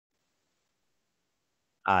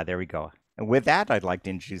There we go. And with that, I'd like to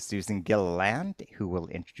introduce Susan Gilliland, who will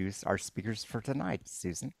introduce our speakers for tonight.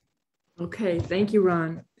 Susan. Okay, thank you,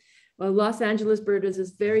 Ron. Well, Los Angeles Birders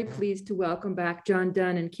is very pleased to welcome back Jon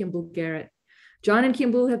Dunn and Kimball Garrett. Jon and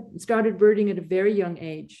Kimball have started birding at a very young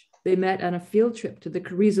age. They met on a field trip to the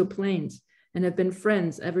Carrizo Plains and have been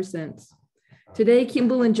friends ever since. Today,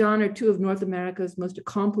 Kimball and Jon are two of North America's most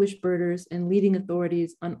accomplished birders and leading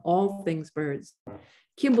authorities on all things birds.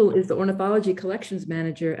 Kimball is the ornithology collections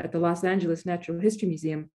manager at the Los Angeles Natural History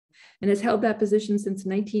Museum and has held that position since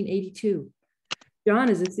 1982. Jon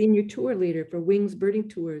is a senior tour leader for Wings Birding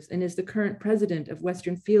Tours and is the current president of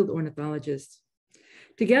Western Field Ornithologists.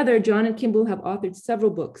 Together, Jon and Kimball have authored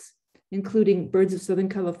several books, including Birds of Southern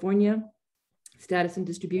California, Status and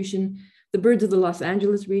Distribution, The Birds of the Los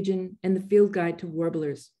Angeles Region, and The Field Guide to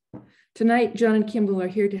Warblers. Tonight, Jon and Kimball are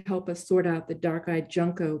here to help us sort out the dark-eyed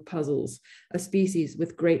Junco puzzles, a species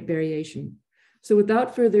with great variation. So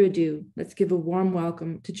without further ado, let's give a warm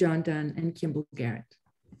welcome to Jon Dunn and Kimball Garrett.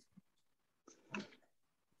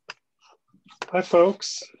 Hi,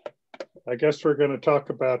 folks. I guess we're going to talk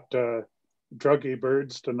about druggy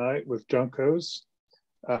birds tonight with Juncos.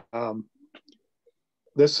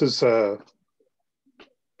 This is a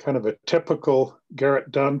kind of a typical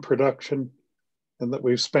Garrett Dunn production, and that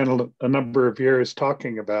we've spent a number of years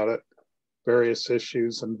talking about it, various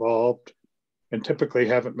issues involved, and typically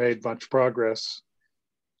haven't made much progress.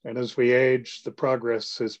 And as we age, the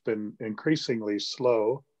progress has been increasingly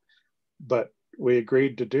slow, but we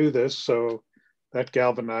agreed to do this, so that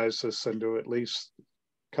galvanized us into at least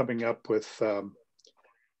coming up with some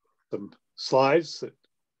slides that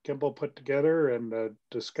Kimball put together and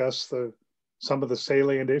discuss some of the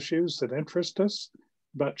salient issues that interest us.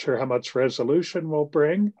 Not sure how much resolution we'll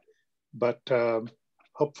bring, but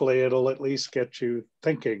hopefully it'll at least get you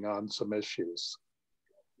thinking on some issues.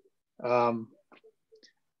 When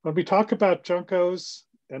we talk about Juncos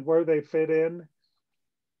and where they fit in,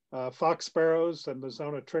 fox sparrows and the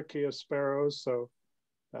Zonotrichia sparrows, so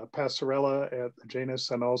Passarella at the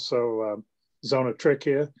genus, and also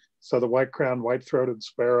Zonotrichia, so the white-crowned, white-throated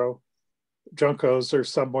sparrow. Juncos are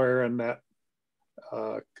somewhere in that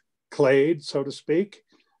clade, so to speak,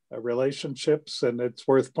 relationships, and it's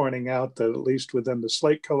worth pointing out that at least within the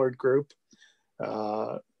slate-colored group,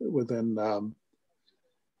 within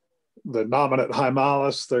the nominate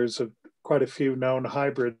hyemalis, there's quite a few known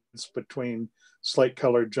hybrids between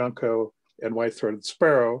slate-colored junco and white-throated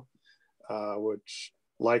sparrow, which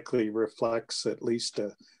likely reflects at least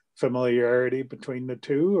a familiarity between the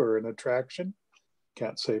two or an attraction.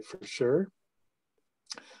 Can't say for sure.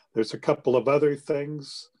 There's a couple of other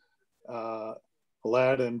things, I'll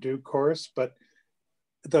add in due course, but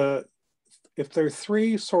if there are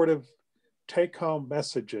three sort of take-home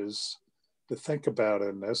messages to think about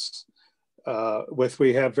in this,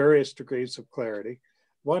 we have various degrees of clarity.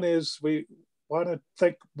 One is we want to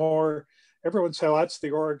think more, everyone says, oh, that's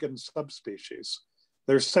the Oregon subspecies.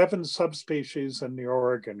 There's 7 subspecies in the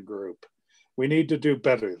Oregon group. We need to do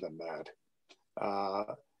better than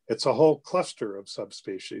that. It's a whole cluster of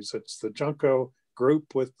subspecies. It's the Junco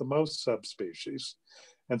group with the most subspecies.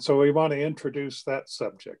 And so we want to introduce that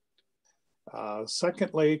subject.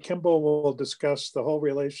 Secondly, Kimball will discuss the whole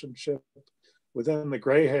relationship within the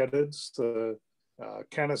gray-headeds, the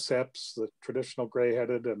caniceps, the traditional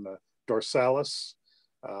gray-headed, and the dorsalis,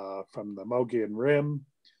 from the Mogollon Rim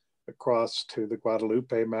across to the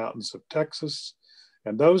Guadalupe Mountains of Texas.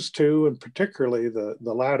 And those two, and particularly the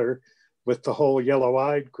latter, with the whole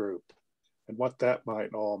yellow-eyed group, and what that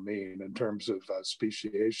might all mean in terms of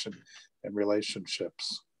speciation and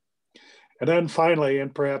relationships. And then finally,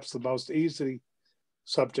 and perhaps the most easy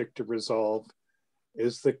subject to resolve,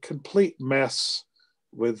 is the complete mess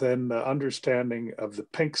within the understanding of the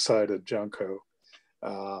pink-sided junco.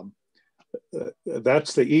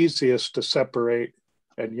 That's the easiest to separate,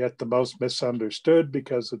 and yet the most misunderstood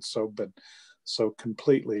because it's been so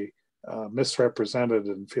completely misrepresented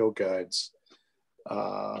in field guides.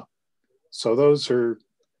 So those are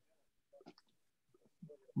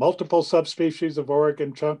multiple subspecies of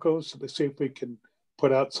Oregon juncos. Let's see if we can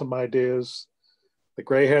put out some ideas. The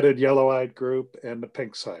gray-headed, yellow-eyed group, and the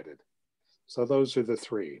pink-sided. So those are the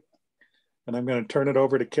 3. And I'm going to turn it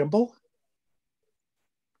over to Kimball.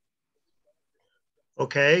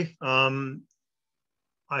 Okay.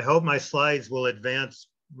 I hope my slides will advance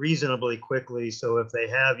reasonably quickly. So if they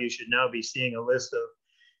have, you should now be seeing a list of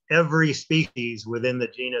every species within the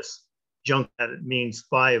genus Junco. That means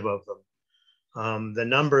 5 of them. The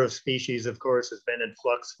number of species, of course, has been in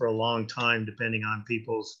flux for a long time, depending on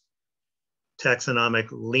people's taxonomic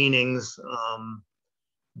leanings.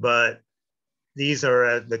 But these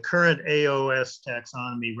are the current AOS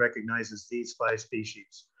taxonomy recognizes these 5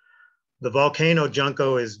 species. The volcano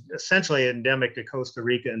junco is essentially endemic to Costa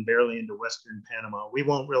Rica and barely into Western Panama. We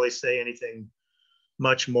won't really say anything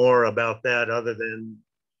much more about that other than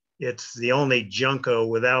it's the only junco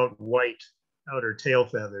without white outer tail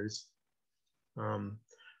feathers.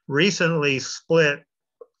 Recently split,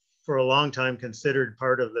 for a long time considered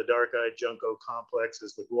part of the dark-eyed junco complex,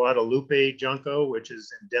 is the Guadalupe junco, which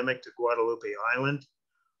is endemic to Guadalupe Island,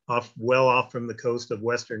 well off from the coast of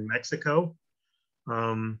Western Mexico.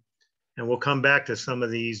 And we'll come back to some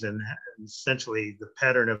of these and essentially the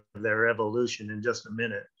pattern of their evolution in just a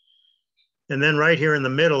minute. And then right here in the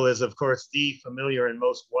middle is, of course, the familiar and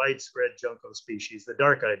most widespread junco species, the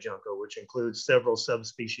dark-eyed junco, which includes several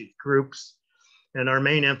subspecies groups. And our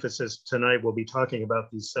main emphasis tonight will be talking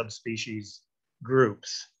about these subspecies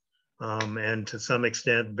groups, and to some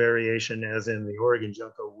extent variation, as in the Oregon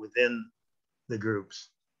junco, within the groups.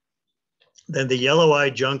 Then the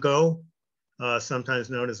yellow-eyed junco, sometimes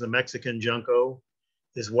known as the Mexican junco,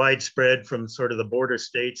 is widespread from sort of the border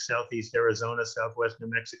states, southeast Arizona, southwest New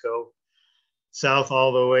Mexico, south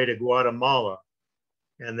all the way to Guatemala.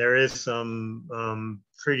 And there is some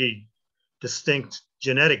pretty distinct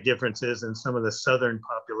genetic differences in some of the southern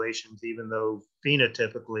populations, even though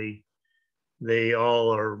phenotypically they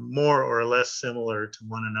all are more or less similar to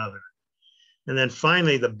one another. And then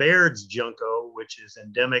finally, the Baird's junco, which is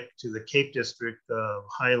endemic to the Cape District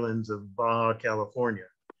highlands of Baja California.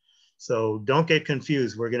 So don't get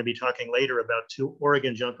confused. We're going to be talking later about 2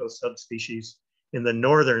 Oregon junco subspecies in the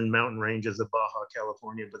northern mountain ranges of Baja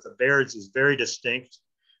California, but the Baird's is very distinct,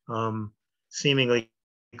 seemingly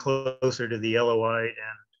closer to the yellow-eyed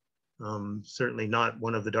and certainly not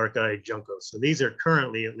one of the dark-eyed juncos. So these are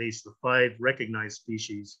currently at least the 5 recognized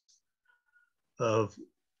species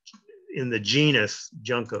in the genus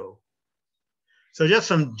Junco. So just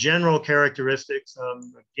some general characteristics.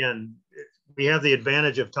 Again, we have the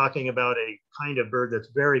advantage of talking about a kind of bird that's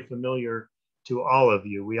very familiar to all of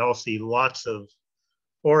you. We all see lots of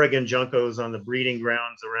Oregon juncos on the breeding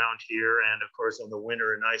grounds around here, and of course in the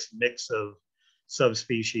winter, a nice mix of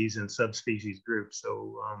subspecies and subspecies groups.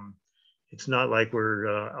 So it's not like we're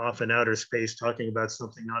off in outer space talking about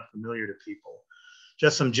something not familiar to people.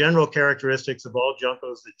 Just some general characteristics of all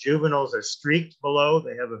juncos. The juveniles are streaked below.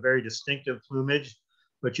 They have a very distinctive plumage,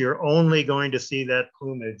 but you're only going to see that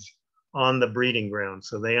plumage on the breeding ground.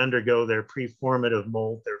 So they undergo their pre-formative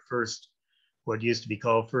molt, their first, what used to be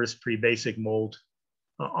called first pre-basic molt,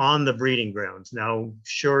 on the breeding grounds. Now,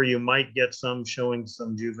 sure, you might get some showing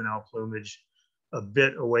some juvenile plumage a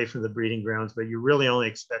bit away from the breeding grounds, but you really only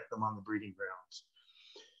expect them on the breeding grounds.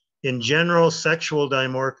 In general, sexual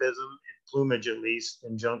dimorphism, in plumage at least,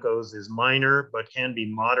 in juncos is minor, but can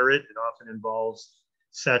be moderate. It often involves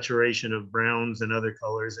saturation of browns and other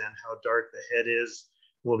colors and how dark the head is.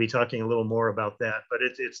 We'll be talking a little more about that, but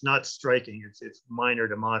it's not striking. It's minor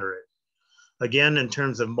to moderate. Again, in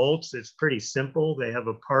terms of molts, it's pretty simple. They have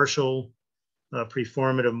a partial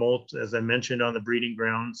preformative molt, as I mentioned, on the breeding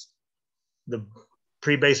grounds. The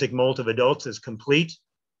pre-basic molt of adults is complete,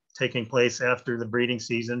 taking place after the breeding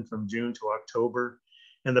season from June to October.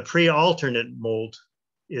 And the pre-alternate molt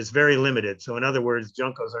is very limited. So in other words,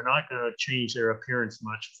 juncos are not going to change their appearance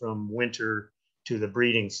much from winter to the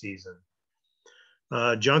breeding season.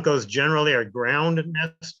 Juncos generally are ground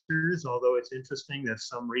nesters, although it's interesting that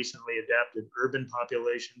some recently adapted urban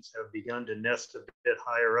populations have begun to nest a bit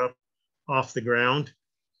higher up off the ground.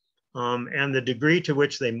 And the degree to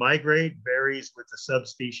which they migrate varies with the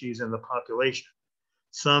subspecies and the population.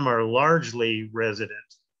 Some are largely resident,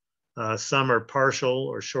 some are partial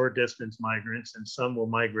or short distance migrants, and some will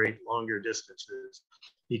migrate longer distances.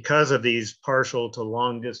 Because of these partial to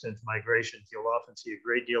long distance migrations, you'll often see a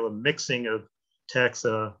great deal of mixing of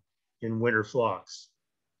taxa in winter flocks.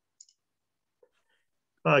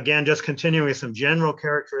 Again, just continuing with some general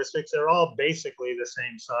characteristics. They're all basically the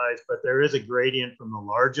same size, but there is a gradient from the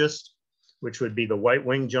largest, which would be the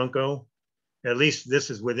white-winged junco. At least this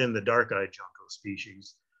is within the dark-eyed junco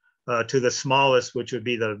species, to the smallest, which would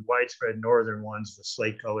be the widespread northern ones, the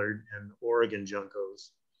slate-colored and Oregon juncos.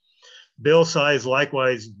 Bill size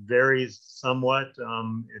likewise varies somewhat.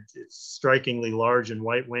 It's strikingly large and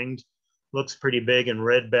white-winged, looks pretty big and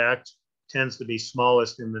red-backed, tends to be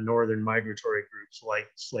smallest in the northern migratory groups like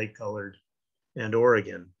slate-colored and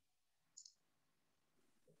Oregon.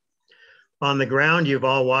 On the ground, you've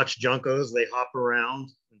all watched juncos. They hop around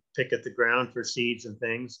and pick at the ground for seeds and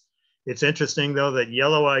things. It's interesting, though, that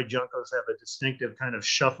yellow-eyed juncos have a distinctive kind of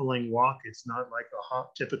shuffling walk. It's not like the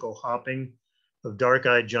typical hopping of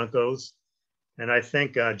dark-eyed juncos. And I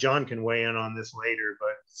think Jon can weigh in on this later,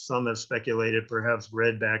 but some have speculated perhaps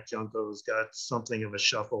red-backed Junco's got something of a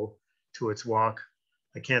shuffle to its walk.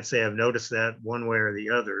 I can't say I've noticed that one way or the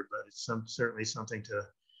other, but it's certainly something to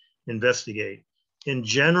investigate. In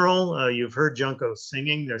general, you've heard Juncos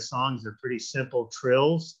singing. Their songs are pretty simple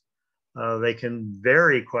trills. They can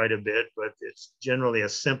vary quite a bit, but it's generally a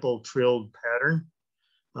simple trilled pattern,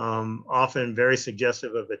 often very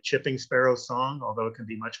suggestive of a chipping sparrow song, although it can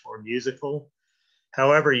be much more musical.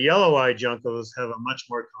 However, yellow-eyed Juncos have a much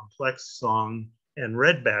more complex song, and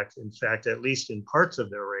redbacks, in fact, at least in parts of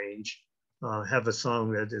their range, have a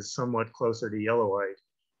song that is somewhat closer to yellow-eyed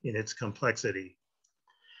in its complexity.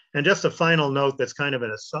 And just a final note that's kind of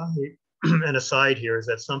an aside here is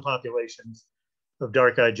that some populations of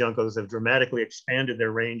dark-eyed Juncos have dramatically expanded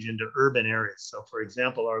their range into urban areas. So for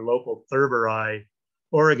example, our local Thurber-eyed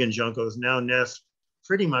Oregon Juncos now nest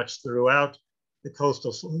pretty much throughout the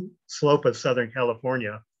coastal slope of Southern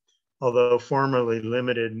California, although formerly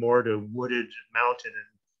limited more to wooded, mountain,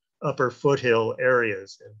 and upper foothill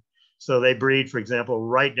areas. And so they breed, for example,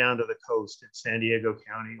 right down to the coast in San Diego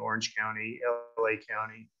County, Orange County, LA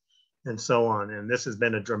County, and so on. And this has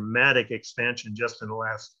been a dramatic expansion just in the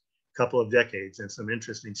last couple of decades, and some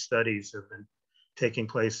interesting studies have been taking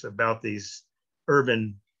place about these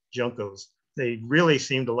urban Juncos. They really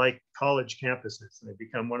seem to like college campuses. They've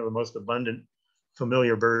become one of the most abundant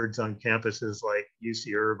familiar birds on campuses like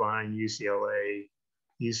UC Irvine, UCLA,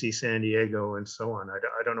 UC San Diego, and so on.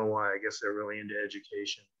 I don't know why. I guess they're really into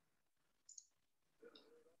education.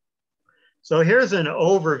 So here's an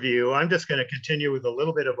overview. I'm just going to continue with a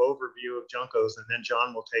little bit of overview of Juncos, and then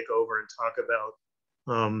Jon will take over and talk about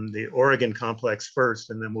the Oregon complex first,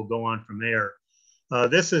 and then we'll go on from there.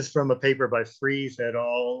 This is from a paper by Fries et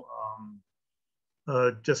al.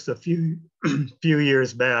 Just a few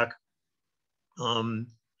years back.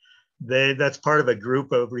 That's part of a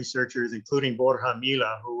group of researchers, including Borja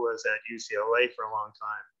Mila, who was at UCLA for a long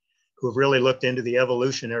time, who have really looked into the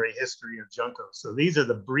evolutionary history of Juncos. So these are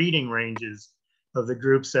the breeding ranges of the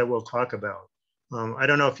groups that we'll talk about. I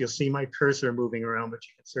don't know if you'll see my cursor moving around, but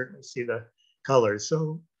you can certainly see the colors.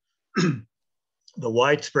 So the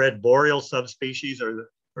widespread boreal subspecies or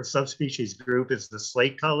subspecies group is the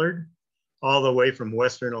slate-colored, all the way from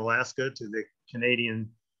Western Alaska to the Canadian,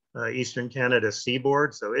 Eastern Canada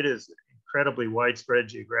seaboard. So it is incredibly widespread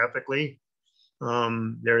geographically.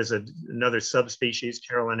 There is another subspecies,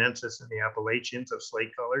 carolinensis, in the Appalachians of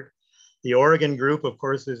slate-colored. The Oregon group, of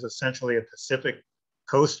course, is essentially a Pacific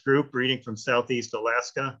coast group breeding from Southeast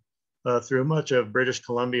Alaska through much of British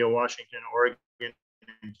Columbia, Washington, Oregon,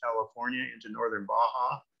 and California into northern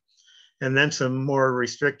Baja. And then some more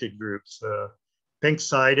restricted groups.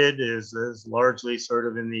 Pink-sided is largely sort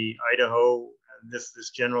of in the Idaho,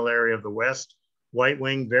 this general area of the West.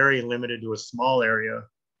 White-winged, very limited to a small area,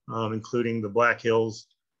 including the Black Hills,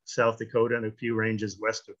 South Dakota, and a few ranges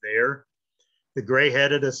west of there. The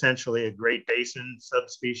gray-headed, essentially a Great Basin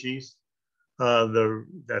subspecies.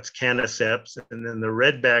 That's Caniceps. And then the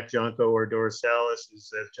redback Junco or dorsalis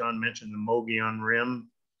is, as Jon mentioned, the Mogollon Rim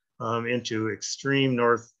into extreme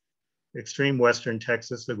western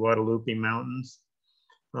Texas, the Guadalupe Mountains.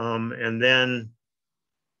 And then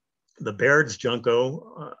the Baird's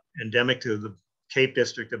Junco, endemic to the Cape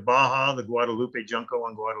District of Baja, the Guadalupe Junco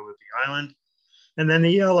on Guadalupe Island. And then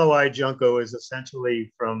the yellow-eyed Junco is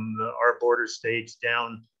essentially from our border states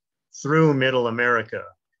down through Middle America.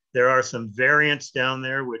 There are some variants down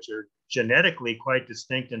there which are genetically quite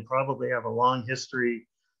distinct and probably have a long history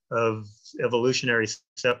of evolutionary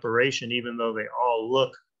separation, even though they all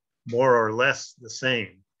look more or less the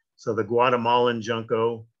same. So the Guatemalan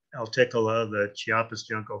Junco, Alticola, the Chiapas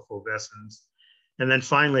Junco fulvescens. And then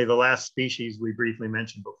finally, the last species we briefly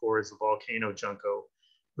mentioned before is the volcano Junco,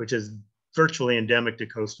 which is virtually endemic to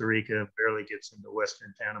Costa Rica, barely gets into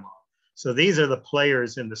Western Panama. So these are the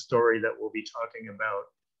players in the story that we'll be talking about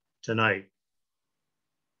tonight.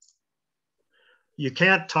 You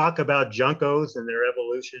can't talk about Juncos and their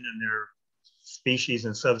evolution and their species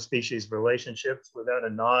and subspecies relationships without a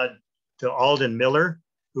nod to Alden Miller,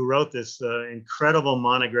 who wrote this incredible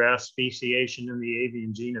monograph, Speciation in the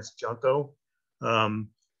Avian Genus Junco,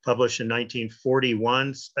 published in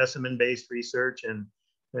 1941, specimen-based research and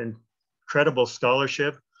incredible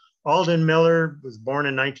scholarship. Alden Miller was born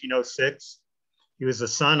in 1906. He was the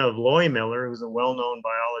son of Loy Miller, who was a well-known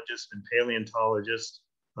biologist and paleontologist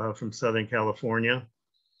from Southern California.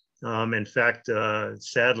 In fact,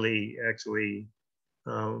 sadly, actually,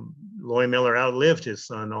 Loy Miller outlived his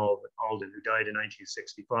son, Alden, who died in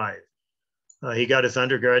 1965. He got his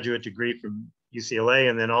undergraduate degree from UCLA,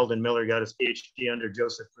 and then Alden Miller got his PhD under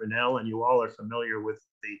Joseph Brunel, and you all are familiar with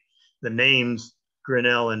the names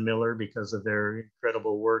Grinnell and Miller because of their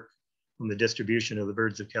incredible work on the distribution of the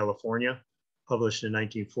birds of California, published in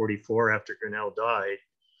 1944 after Grinnell died.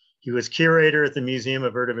 He was curator at the Museum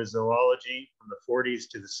of Vertebrate Zoology from the 40s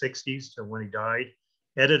to the 60s to when he died,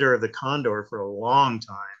 editor of the Condor for a long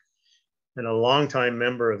time, and a longtime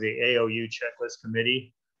member of the AOU Checklist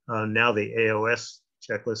Committee, now the AOS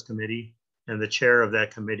Checklist Committee, and the chair of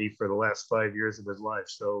that committee for the last 5 years of his life.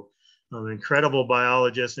 So an incredible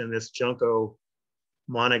biologist, and this Junco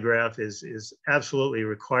monograph is absolutely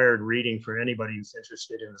required reading for anybody who's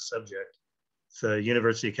interested in the subject. It's a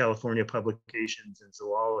University of California Publications in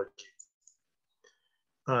Zoology.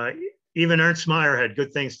 Even Ernst Mayr had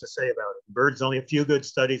good things to say about it. Birds, only a few good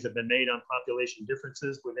studies have been made on population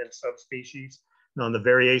differences within subspecies and on the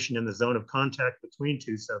variation in the zone of contact between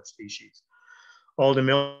two subspecies. Alden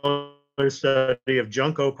Miller's study of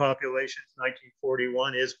Junco populations,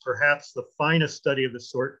 1941, is perhaps the finest study of the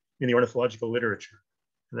sort in the ornithological literature.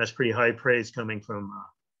 And that's pretty high praise coming from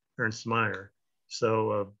Ernst Mayr.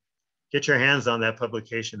 So get your hands on that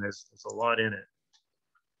publication. There's a lot in it.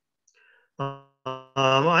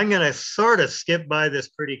 I'm going to sort of skip by this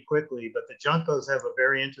pretty quickly, but the Juncos have a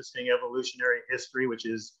very interesting evolutionary history, which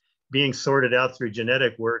is being sorted out through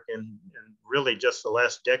genetic work in really just the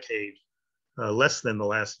last decade, less than the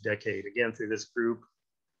last decade, again, through this group,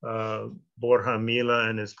 Borja Mila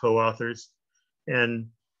and his co-authors. And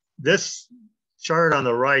this chart on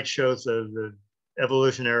the right shows the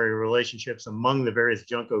evolutionary relationships among the various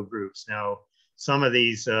Junco groups. Now, some of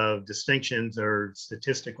these distinctions are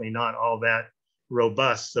statistically not all that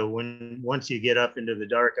robust. So once you get up into the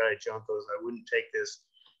dark-eyed Juncos, I wouldn't take this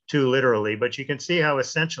too literally, but you can see how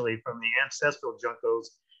essentially from the ancestral Juncos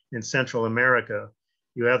in Central America,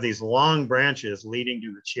 you have these long branches leading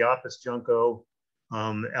to the Chiapas Junco,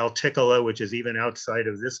 Alticola, which is even outside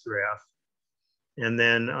of this graph, and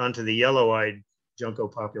then onto the yellow-eyed Junco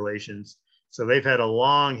populations. So they've had a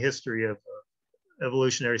long history of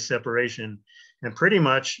evolutionary separation. And pretty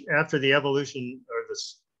much after the evolution or the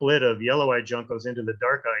split of yellow-eyed Juncos into the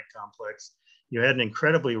dark-eyed complex, you had an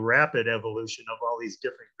incredibly rapid evolution of all these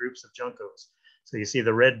different groups of Juncos. So you see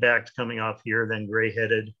the red-backed coming off here, then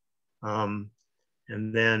gray-headed,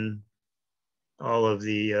 and then all of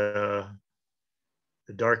the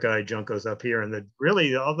dark-eyed Juncos up here, and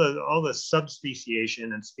really all the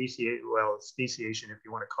subspeciation and speciation, if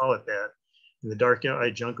you want to call it that, in the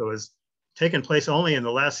dark-eyed Junco has taken place only in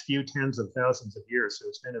the last few tens of thousands of years. So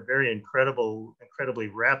it's been a very incredibly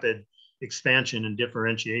rapid expansion and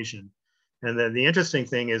differentiation. And then the interesting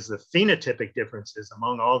thing is the phenotypic differences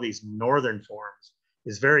among all these northern forms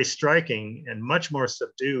is very striking and much more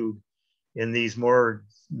subdued in these more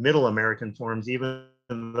middle American forms, even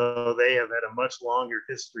though they have had a much longer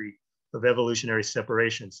history of evolutionary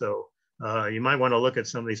separation. So you might want to look at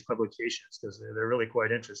some of these publications because they're really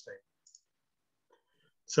quite interesting.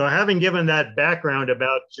 So having given that background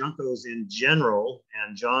about Juncos in general,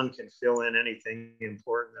 and Jon can fill in anything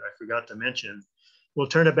important that I forgot to mention, we'll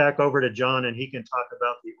turn it back over to Jon and he can talk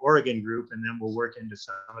about the Oregon group, and then we'll work into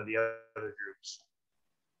some of the other groups.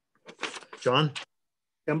 Jon?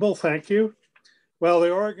 Kimball, thank you. Well,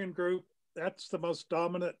 the Oregon group, that's the most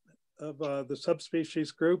dominant of the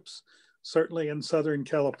subspecies groups, certainly in Southern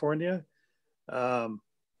California. Greater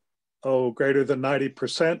than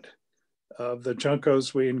 90% of the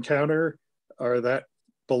Juncos we encounter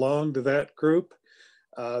belong to that group.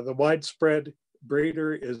 The widespread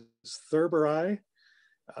breeder is Thurberi,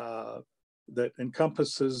 that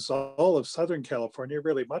encompasses all of Southern California,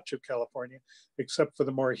 really much of California, except for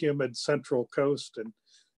the more humid central coast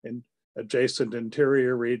and adjacent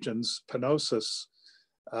interior regions, Panosis,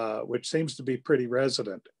 which seems to be pretty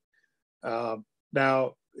resident.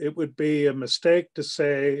 Now, it would be a mistake to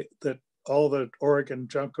say that all the Oregon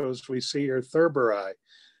Juncos we see are Thurberi.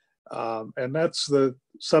 And that's the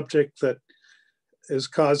subject that is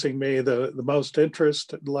causing me the most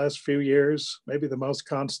interest in the last few years, maybe the most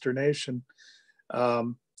consternation.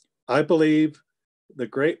 I believe the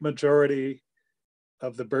great majority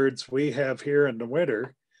of the birds we have here in the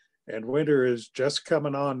winter, and winter is just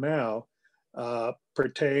coming on now,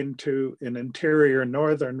 pertain to an interior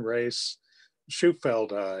northern race,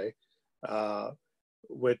 Schufeldi,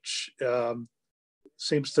 which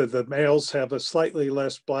seems to the males have a slightly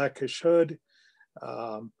less blackish hood,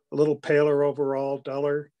 a little paler overall,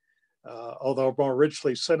 duller, although more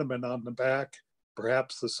richly cinnamon on the back,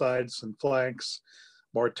 perhaps the sides and flanks,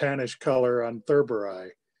 more tannish color on Thurberi.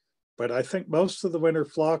 But I think most of the winter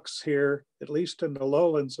flocks here, at least in the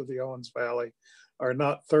lowlands of the Owens Valley, are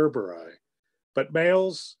not Thurberi. But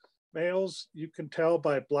males, you can tell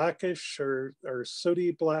by blackish or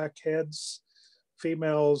sooty black heads.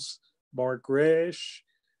 Females more grayish.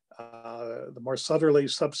 The more southerly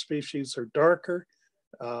subspecies are darker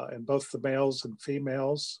in both the males and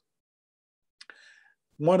females.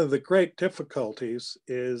 One of the great difficulties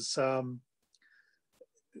is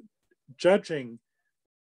judging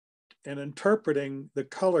and interpreting the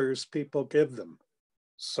colors people give them.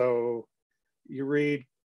 So you read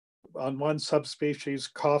on one subspecies,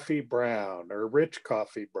 coffee brown or rich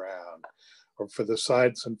coffee brown, or for the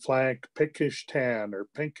sides and flank, pinkish tan or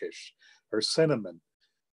pinkish or cinnamon.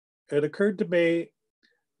 It occurred to me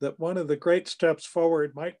that one of the great steps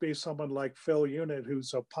forward might be someone like Phil Unit,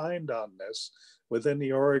 who's opined on this within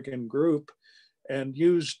the Oregon group and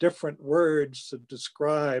used different words to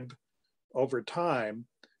describe over time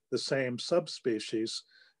the same subspecies,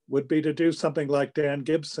 would be to do something like Dan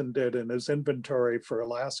Gibson did in his inventory for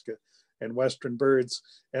Alaska and Western birds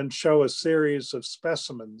and show a series of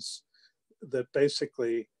specimens that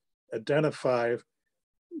basically identify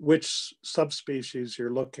which subspecies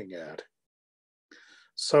you're looking at.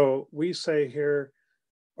 So we say here,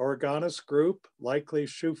 Oregonus group, likely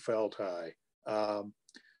Schufeldti,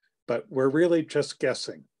 but we're really just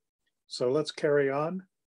guessing. So let's carry on.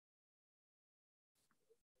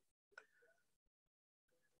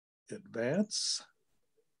 Advance.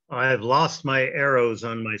 I've lost my arrows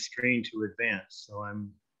on my screen to advance, so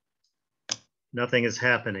nothing is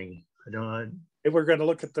happening. I don't. We're going to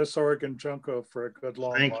look at this Oregon Junco for a good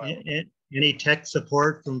long Frank, while. Any tech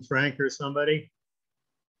support from Frank or somebody?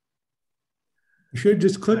 You should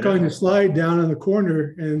just click on the slide down in the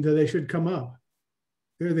corner and they should come up.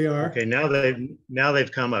 There they are. Okay, now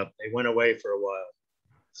they've come up. They went away for a while.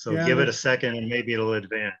 So Yeah. Give it a second and maybe it'll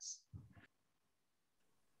advance.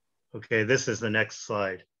 Okay, this is the next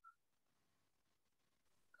slide.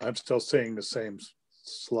 I'm still seeing the same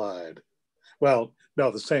slide. Well, no,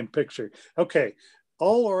 the same picture. Okay,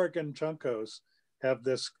 all Oregon Juncos have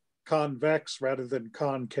this convex rather than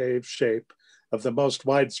concave shape of the most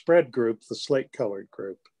widespread group, the slate-colored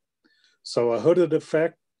group. So a hooded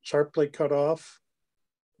effect, sharply cut off.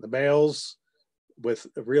 The males with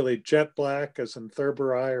really jet black, as in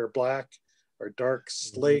Thurberi or black, or dark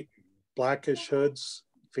slate, blackish hoods,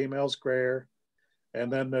 females grayer.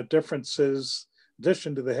 And then the differences, in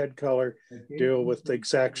addition to the head color, deal with the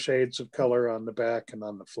exact shades of color on the back and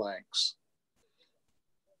on the flanks.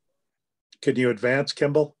 Can you advance,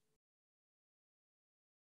 Kimball?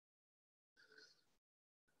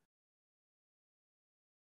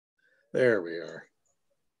 There we are.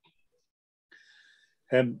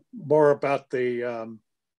 And more about the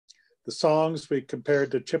songs we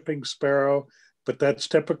compared to chipping sparrow, but that's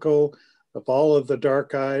typical of all of the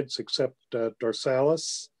dark-eyeds except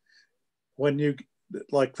dorsalis. When you,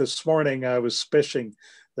 like this morning, I was fishing,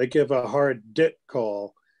 they give a hard dit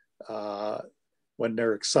call when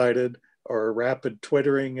they're excited, or rapid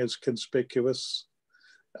twittering is conspicuous.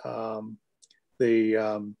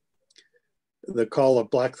 The call of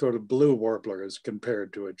black-throated blue warbler is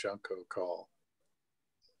compared to a junco call.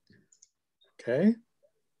 Okay.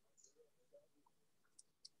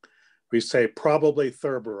 We say probably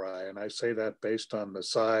Thurberi, and I say that based on the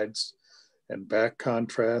sides and back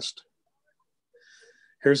contrast.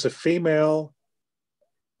 Here's a female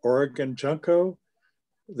Oregon Junco.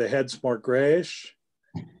 The head's more grayish.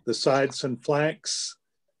 The sides and flanks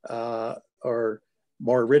are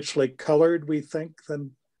more richly colored, we think,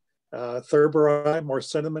 than Thurberi, more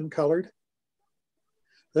cinnamon colored.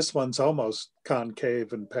 This one's almost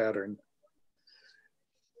concave in pattern.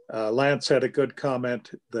 Lance had a good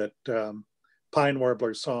comment that pine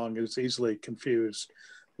warbler song is easily confused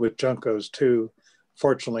with juncos too.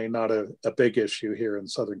 Fortunately, not a big issue here in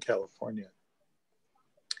Southern California.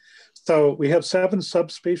 So we have 7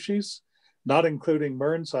 subspecies, not including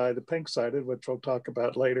Mern's eye, the pink-sided, which we'll talk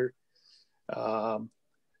about later,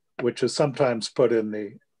 which is sometimes put in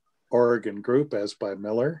the Oregon group as by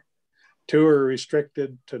Miller. 2 are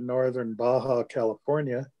restricted to Northern Baja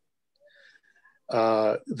California.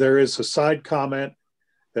 There is a side comment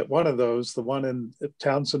that one of those, the one in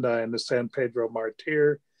Townsend Eye and the San Pedro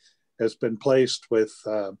Martir, has been placed with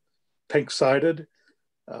pink-sided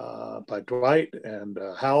by Dwight and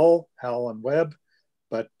Howell and Webb,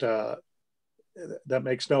 but that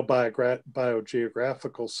makes no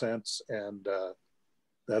biogeographical sense, and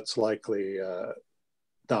that's likely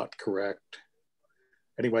not correct.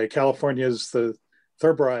 Anyway, California is the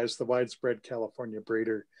Thurberi is the widespread California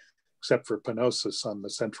breeder, except for Penosis on the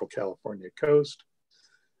Central California coast.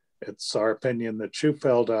 It's our opinion that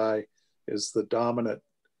Schufeldti is the dominant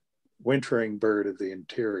wintering bird of the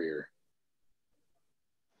interior.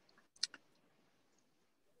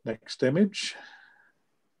 Next image.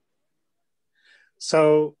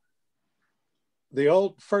 So the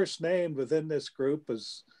old first name within this group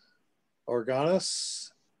is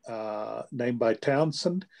Organus, named by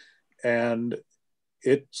Townsend, and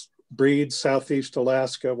it breeds Southeast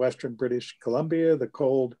Alaska, Western British Columbia, the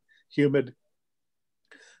cold, humid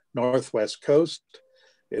Northwest coast.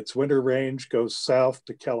 Its winter range goes south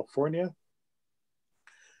to California.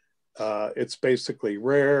 It's basically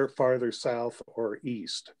rare farther south or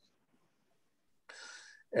east.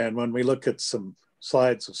 And when we look at some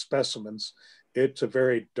slides of specimens, it's a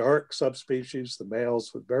very dark subspecies, the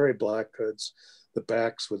males with very black hoods, the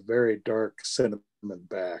backs with very dark cinnamon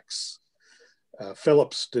backs.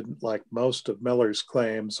 Phillips didn't like most of Miller's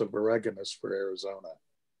claims of Oregonus for Arizona.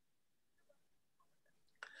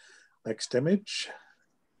 Next image.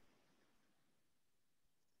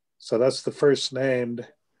 So that's the first named.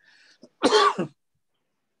 And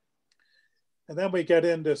then we get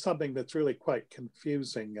into something that's really quite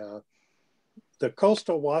confusing. The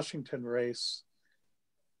coastal Washington race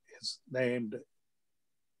is named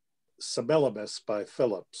Semillus by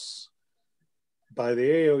Phillips. By the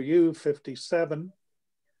AOU 57,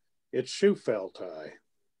 it's Shoefelti.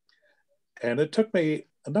 And it took me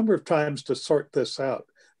a number of times to sort this out.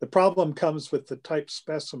 The problem comes with the type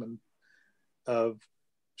specimen of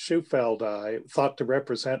Shoefelti, thought to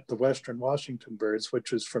represent the Western Washington birds,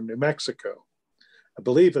 which is from New Mexico. I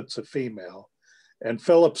believe it's a female. And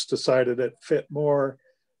Phillips decided it fit more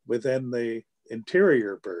within the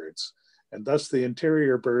interior birds. And thus the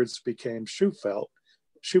interior birds became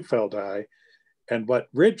Shoefelti. And what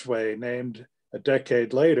Ridgway named a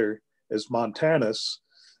decade later as Montanus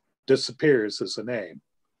disappears as a name.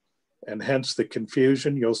 And hence the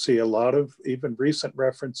confusion. You'll see a lot of even recent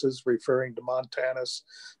references referring to Montanus,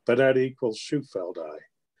 but that equals Shoefelti.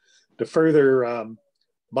 To further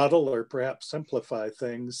muddle or perhaps simplify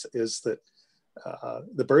things is that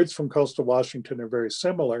the birds from coastal Washington are very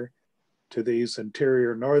similar to these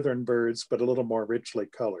interior northern birds, but a little more richly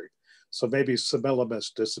colored. So maybe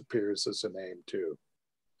Semillus disappears as a name too.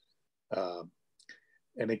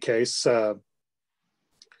 Any case, move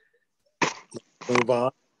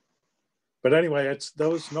on. But anyway, it's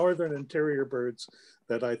those northern interior birds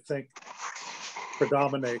that I think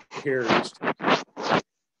predominate here.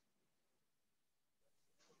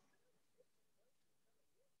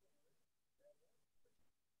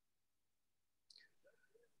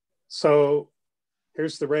 So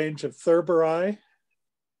here's the range of Thurberi.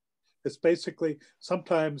 It's basically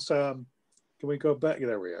sometimes, can we go back?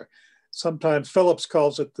 There we are. Sometimes Phillips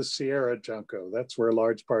calls it the Sierra Junco. That's where a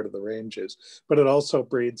large part of the range is, but it also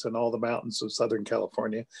breeds in all the mountains of Southern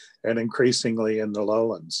California and increasingly in the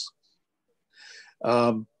lowlands.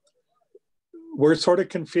 We're sort of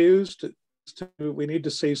confused. We need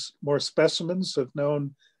to see more specimens of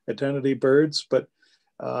known identity birds, but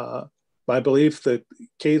my belief that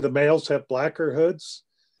the males have blacker hoods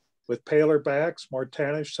with paler backs, more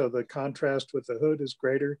tannish, so the contrast with the hood is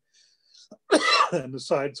greater. And the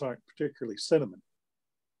sides aren't particularly cinnamon.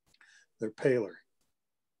 They're paler.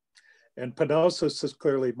 And Penosus is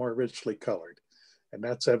clearly more richly colored, and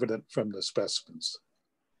that's evident from the specimens.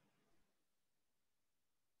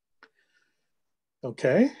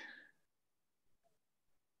 Okay.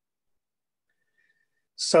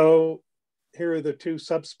 So here are the two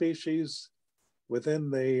subspecies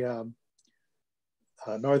within the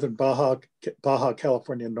northern Baja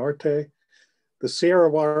California Norte. The Sierra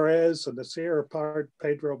Juarez and the Sierra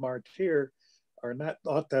Pedro Martir are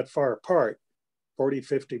not that far apart, 40,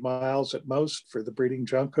 50 miles at most for the breeding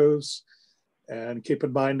Juncos. And keep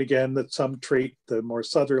in mind again that some treat the more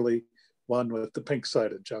southerly one with the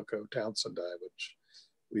pink-sided Junco Townsendi, which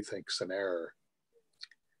we think is an error.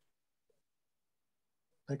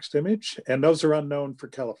 Next image. And those are unknown for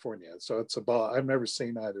California. So it's I've never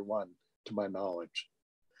seen either one to my knowledge.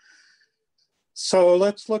 So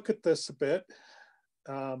let's look at this a bit.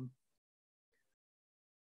 I'm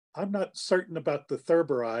not certain about the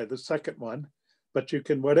Thurberi, the second one, but you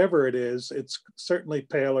can, whatever it is, it's certainly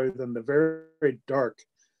paler than the very, very dark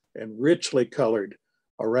and richly colored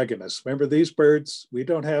Oregonus. Remember, these birds we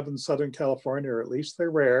don't have in Southern California, or at least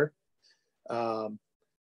they're rare.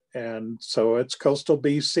 And so it's coastal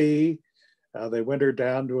BC. They winter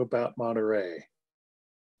down to about Monterey.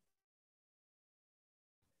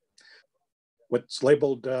 What's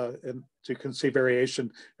labeled, and you can see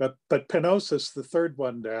variation, but Penosus, the third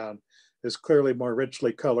one down, is clearly more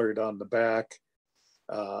richly colored on the back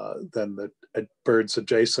than the birds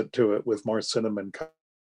adjacent to it with more cinnamon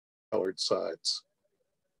colored sides.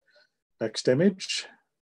 Next image.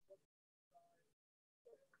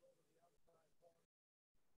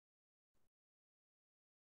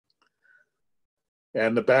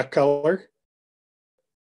 And the back color.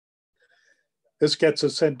 this gets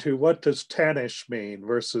us into what does tannish mean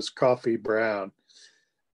versus coffee brown.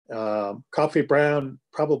 Coffee brown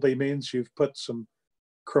probably means you've put some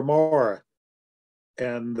cremora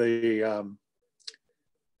and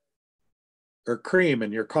or cream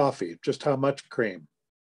in your coffee. Just how much cream?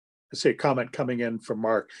 I see a comment coming in from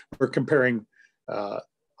Mark. We're comparing,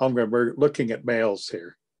 we're looking at males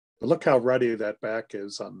here. But look how ruddy that back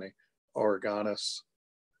is on the Oregonus,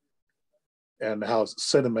 and how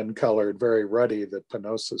cinnamon colored, very ruddy the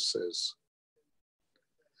Penosis is.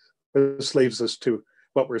 This leaves us to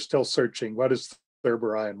what we're still searching. What is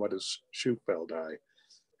Thurberi and what is Schufeldii?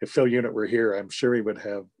 If Phil Unit were here, I'm sure he would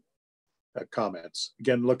have comments.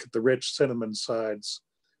 Again, look at the rich cinnamon sides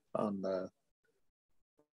on the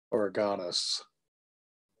Oregonus.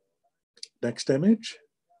 Next image.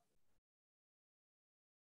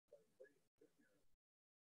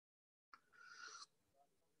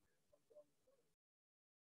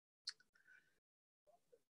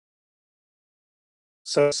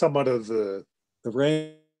 So somewhat of the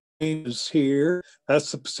range is here.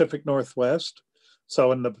 That's the Pacific Northwest.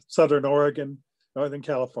 So in the Southern Oregon, Northern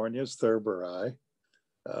California is Thurberi.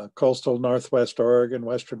 Coastal Northwest Oregon,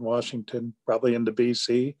 Western Washington, probably into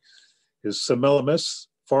BC, is Semillus,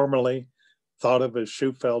 formerly thought of as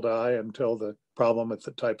Schufeldii until the problem with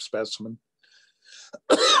the type specimen.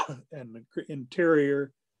 And the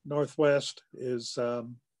interior Northwest is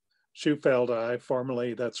Schufeldii,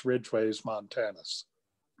 formerly that's Ridgway's montanus.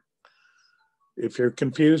 If you're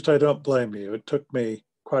confused, I don't blame you. It took me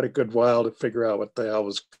quite a good while to figure out what the hell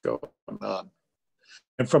was going on.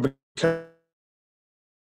 And from a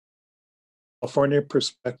California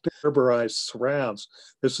perspective, Thurberi surrounds,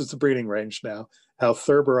 this is the breeding range now, how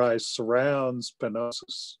Thurberi surrounds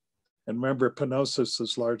Penosis. And remember, Penosis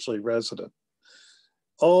is largely resident.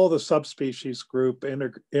 All the subspecies group,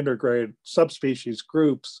 subspecies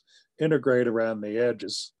groups integrate around the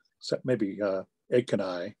edges, except maybe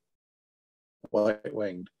Acheni,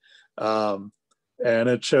 white-winged. And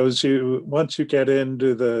it shows you, once you get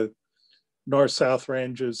into the north-south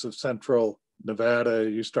ranges of central Nevada,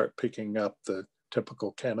 you start picking up the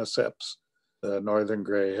typical caniceps, the northern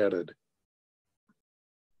gray-headed.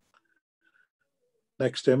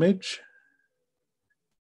 Next image.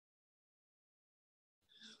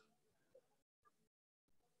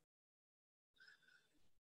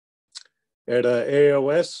 At a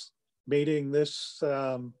AOS meeting this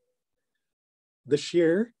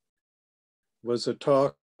year was a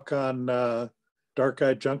talk on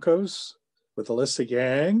Dark-eyed Juncos with Alyssa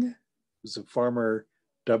Yang, who's a former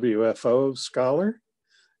WFO scholar,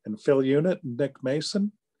 and Phil Unit and Nick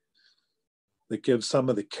Mason, that gives some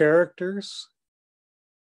of the characters.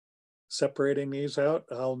 Separating these out,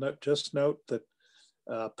 I'll just note that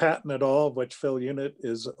Patton et al., of which Phil Unit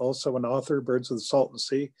is also an author, Birds of the Salton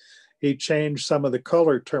Sea, he changed some of the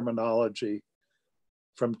color terminology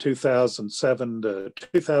from 2007 to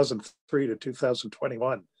 2003 to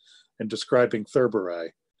 2021 in describing Thurberi.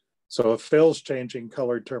 So if Phil's changing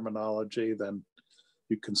color terminology, then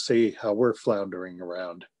you can see how we're floundering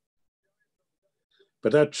around.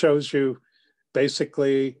 But that shows you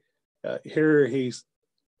basically, here he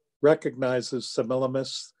recognizes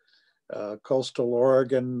Semillus, coastal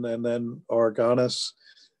Oregon, and then Oregonus.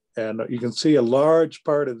 And you can see a large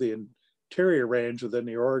part of the interior range within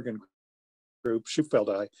the Oregon group,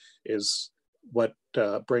 Schufeldii, is what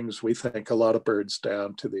brings, we think, a lot of birds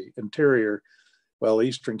down to the interior. Well,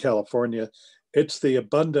 Eastern California, it's the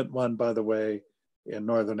abundant one, by the way, in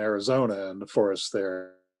Northern Arizona and the forests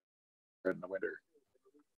there in the winter.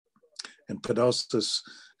 And Penosis,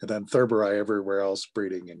 and then Thurberi everywhere else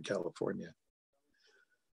breeding in California.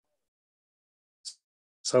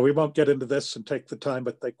 So we won't get into this and take the time,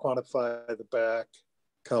 but they quantify the back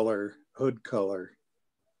color, hood color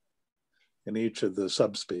in each of the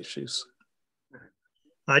subspecies.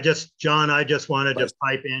 John, I just wanted to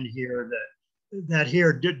pipe in here that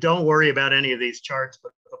here, don't worry about any of these charts,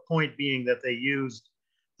 but the point being that they used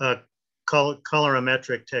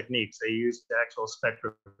colorimetric techniques. They used the actual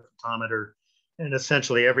spectrophotometer, and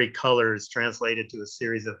essentially every color is translated to a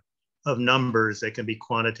series of numbers that can be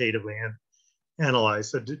quantitatively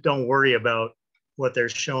analyzed. So don't worry about what they're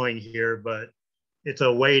showing here, but it's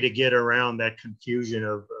a way to get around that confusion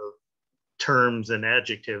of terms and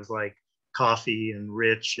adjectives like coffee and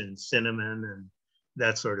rich and cinnamon and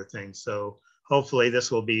that sort of thing. So hopefully this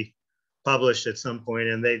will be published at some point.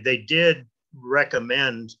 And they did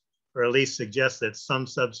recommend, or at least suggest, that some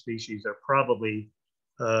subspecies are probably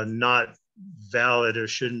not valid or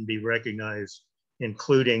shouldn't be recognized,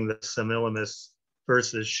 including the Semillus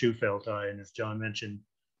versus Schufeldii. And as John mentioned,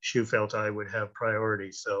 Schufeldii would have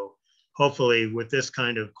priority. So hopefully with this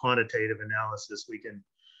kind of quantitative analysis, we can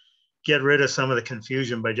get rid of some of the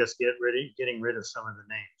confusion by just getting rid of some of the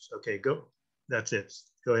names. Okay, go. That's it.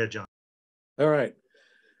 Go ahead, Jon. All right.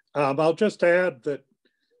 I'll just add that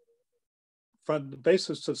from the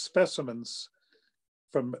basis of specimens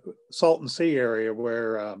from Salton Sea area,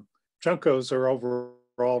 where Juncos are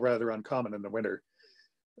overall rather uncommon in the winter,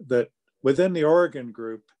 that within the Oregon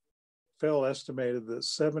group, Phil estimated that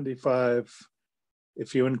 75,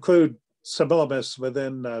 if you include Semillus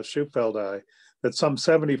within Schufeldi, that some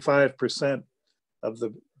 75% of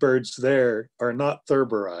the birds there are not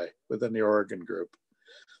Thurberi within the Oregon group.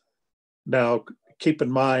 Now, keep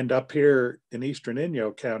in mind, up here in eastern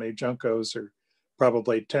Inyo County, Juncos are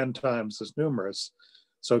probably 10 times as numerous.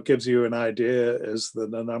 So it gives you an idea as the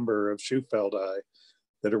number of Schufeldi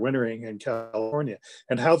that are wintering in California.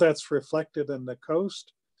 And how that's reflected in the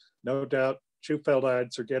coast, no doubt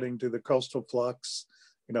Schufeldides are getting to the coastal flocks,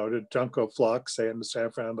 you know, to Junco flocks, say in the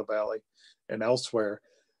San Fernando Valley and elsewhere.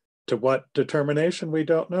 To what determination, we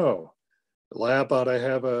don't know. The lab ought to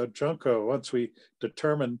have a Junco once we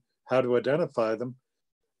determine how to identify them,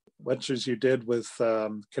 much as you did with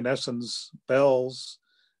Canescens, bells,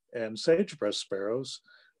 and sagebrush sparrows.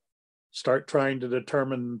 Start trying to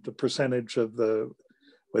determine the percentage of the,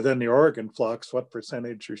 within the Oregon flocks, what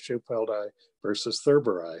percentage are Schufeldi versus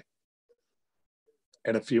Thurberi.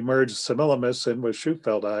 And if you merge Semillus in with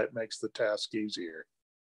Schufeldi, it makes the task easier.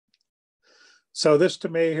 So this to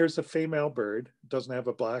me, here's a female bird. It doesn't have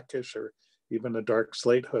a blackish or even a dark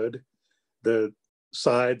slate hood. The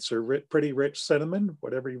sides are pretty rich cinnamon,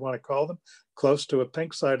 whatever you want to call them, close to a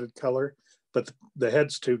pink-sided color, but the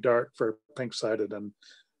head's too dark for pink-sided, and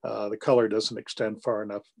the color doesn't extend far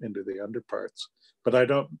enough into the underparts. But I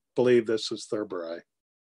don't believe this is Thurberi.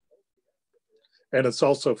 And it's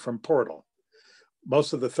also from Portal.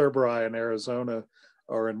 Most of the Thurberi in Arizona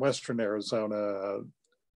or in Western Arizona,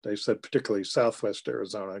 they said particularly Southwest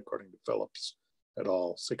Arizona, according to Phillips et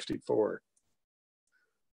al., 64.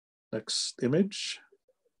 Next image.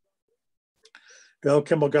 Bill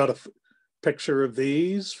Kimball got a picture of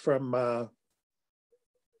these from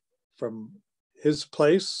his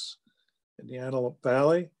place in the Antelope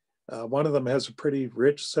Valley. One of them has a pretty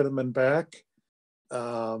rich cinnamon back.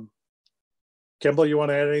 Kimball, you want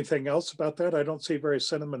to add anything else about that? I don't see very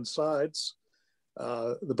cinnamon sides.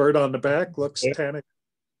 The bird on the back looks tannish.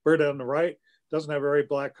 Bird on the right doesn't have a very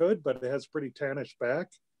black hood, but it has pretty tannish back.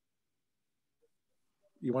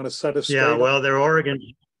 You want to set a straight? Yeah, well, they're Oregon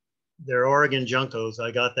Juncos.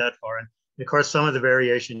 I got that far. And of course, some of the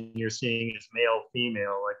variation you're seeing is male,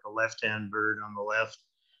 female, like the left-hand bird on the left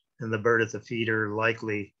and the bird at the feet are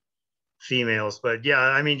likely females. But yeah,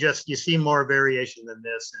 I mean, just you see more variation than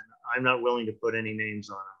this, and I'm not willing to put any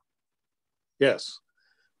names on them. Yes.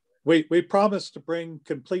 We promised to bring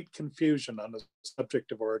complete confusion on the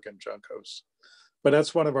subject of Oregon Juncos, but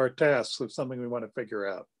that's one of our tasks of something we want to figure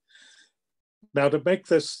out. Now, to make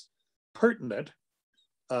this pertinent,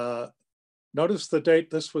 notice the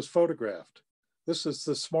date this was photographed. This is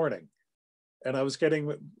this morning. And I was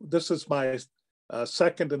getting, this is my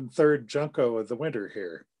second and third Junco of the winter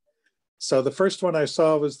here. So the first one I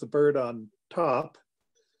saw was the bird on top.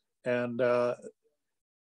 And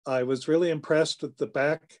I was really impressed with the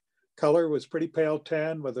back color. Was pretty pale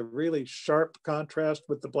tan with a really sharp contrast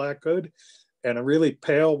with the black hood and a really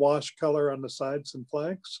pale wash color on the sides and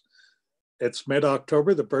flanks. It's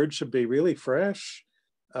mid-October. The bird should be really fresh,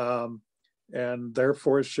 and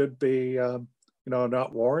therefore should be,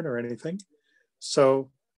 not worn or anything. So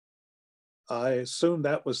I assumed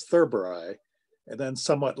that was Thurberi, and then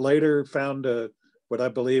somewhat later found what I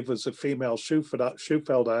believe was a female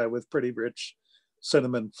Schufeldi with pretty rich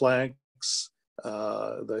cinnamon flanks.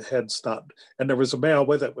 The head's not, and there was a male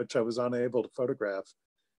with it, which I was unable to photograph,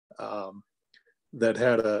 that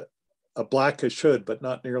had a blackish hood, but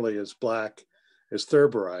not nearly as black as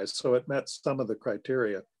Thurberi. So it met some of the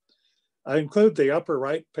criteria. I include the upper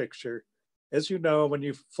right picture. As you know, when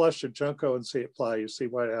you flush a Junco and see it fly, you see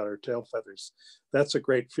white outer tail feathers. That's a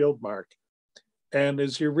great field mark. And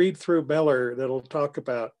as you read through Miller, that'll talk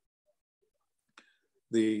about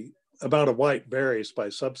the amount of white varies by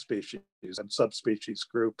subspecies and subspecies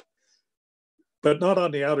group, but not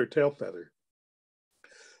on the outer tail feather.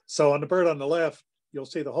 So on the bird on the left, you'll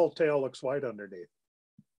see the whole tail looks white underneath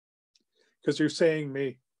because you're seeing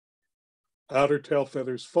the outer tail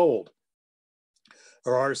feathers fold,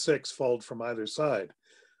 or R6 fold from either side.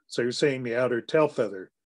 So you're seeing the outer tail feather.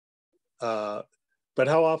 But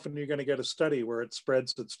how often are you going to get a study where it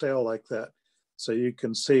spreads its tail like that? So you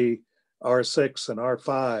can see R6 and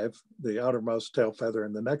R5, the outermost tail feather,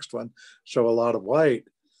 and the next one show a lot of white.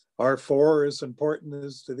 R4 is important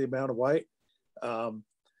as to the amount of white,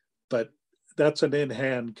 but that's an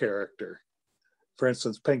in-hand character. For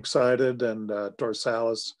instance, pink-sided and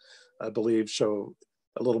dorsalis, I believe, show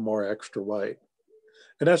a little more extra white.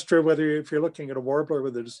 And that's true whether if you're looking at a warbler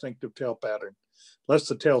with a distinctive tail pattern. Unless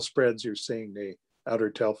the tail spreads, you're seeing the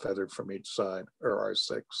outer tail feather from each side, or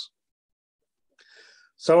R6.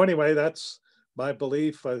 So anyway, that's my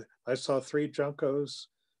belief. I saw 3 juncos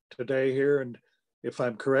today here, and if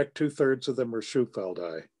I'm correct, 2/3 of them were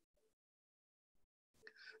shoefeldi.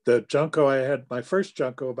 The junco I had, my first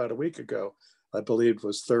junco about a week ago, I believed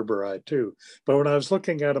was thurberi too. But when I was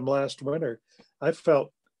looking at them last winter, I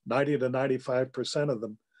felt 90 to 95% of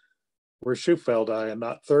them were shoefeldi and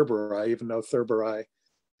not thurberi, even though thurberi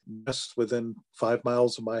nest within 5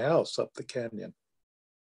 miles of my house up the canyon.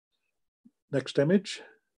 Next image.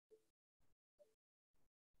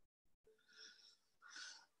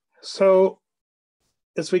 So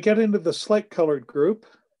as we get into the slate-colored group,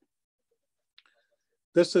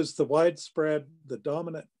 this is the widespread, the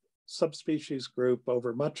dominant subspecies group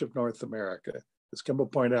over much of North America. As Kimball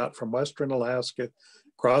pointed out, from Western Alaska,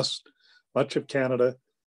 across much of Canada,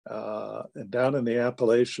 and down in the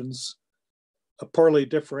Appalachians. A poorly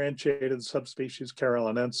differentiated subspecies,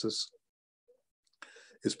 carolinensis,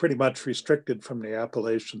 is pretty much restricted from the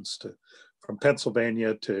Appalachians from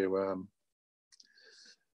Pennsylvania to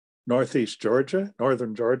northeast Georgia,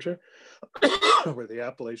 northern Georgia, where the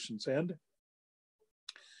Appalachians end.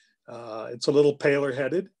 It's a little paler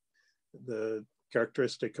headed. The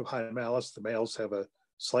characteristic of hyemalis, the males have a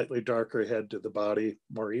slightly darker head to the body,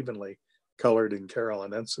 more evenly colored in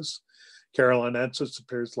carolinensis. Carolinensis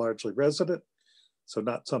appears largely resident, so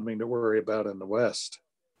not something to worry about in the West.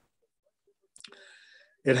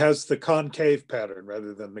 It has the concave pattern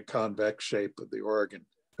rather than the convex shape of the Oregon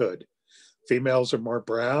hood. Females are more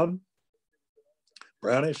brownish.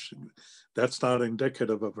 That's not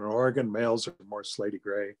indicative of an Oregon. Males are more slaty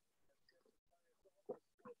gray.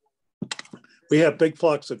 We have big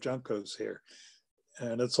flocks of juncos here,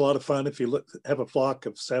 and it's a lot of fun. If you have a flock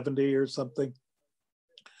of 70 or something,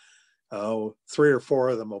 3 or 4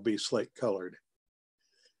 of them will be slate colored.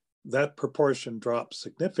 That proportion drops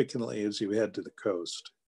significantly as you head to the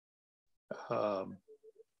coast,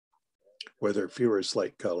 where there are fewer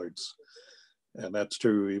slate coloreds. And that's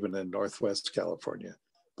true even in Northwest California.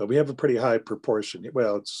 But we have a pretty high proportion.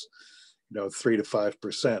 Well, it's 3 to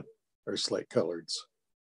 5% are slate coloreds.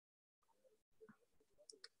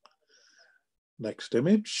 Next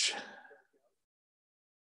image.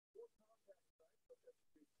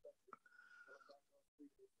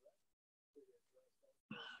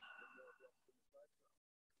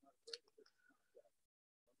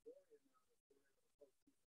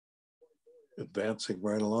 Advancing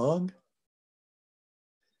right along.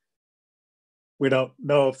 We don't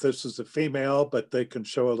know if this is a female, but they can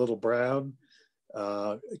show a little brown.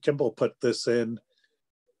 Kimball put this in.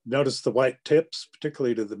 Notice the white tips,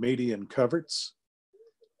 particularly to the median coverts,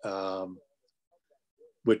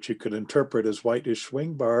 which you could interpret as whitish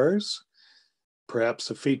wing bars, perhaps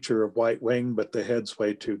a feature of white wing, but the head's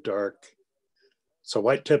way too dark. So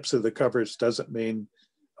white tips of the covers doesn't mean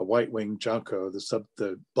a white winged junco,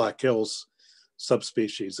 the Black Hills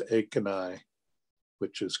subspecies Acani,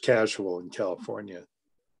 which is casual in California.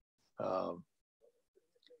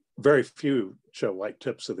 Very few show white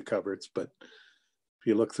tips of the coverts, but if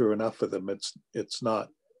you look through enough of them, it's not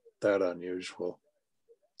that unusual.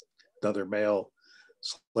 Another male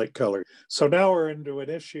slate color. So now we're into an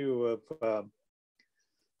issue of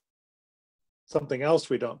something else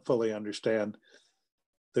we don't fully understand.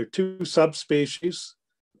 There are 2 subspecies.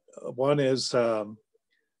 One is,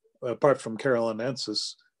 apart from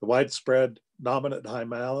carolinensis, the widespread nominate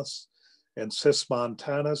hyemalis and cis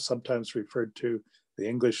montanus, sometimes referred to the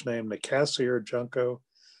English name Nicasier junco,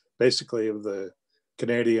 basically of the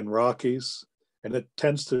Canadian Rockies. And it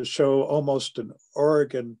tends to show almost an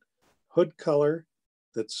Oregon hood color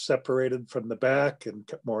that's separated from the back and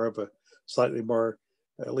more of a slightly more,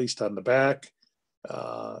 at least on the back,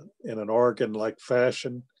 in an Oregon-like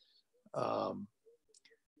fashion. Patton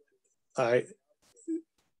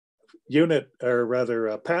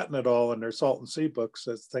et al. In their Salton Sea book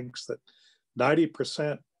thinks that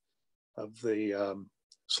 90% of the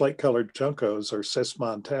slate-colored juncos are cis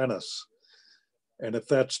montanus. And if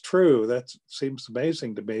that's true, that seems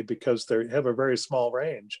amazing to me because they have a very small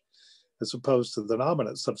range as opposed to the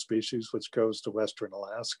nominate subspecies, which goes to Western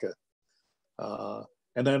Alaska.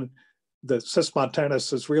 And then the cis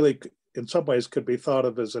montanus is really, in some ways, could be thought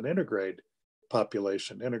of as an intergrade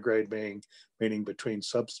population, intergrade meaning between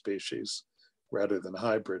subspecies rather than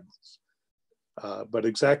hybrids. But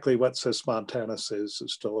exactly what Cis montanus is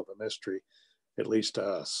still of a mystery, at least to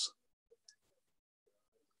us.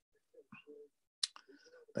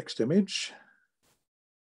 Next image.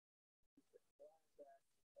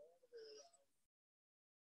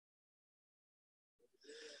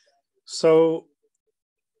 So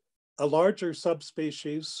a larger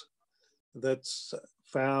subspecies that's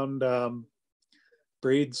found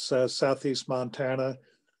breeds southeast Montana,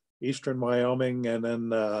 eastern Wyoming, and then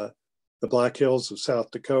the Black Hills of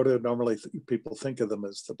South Dakota. Normally people think of them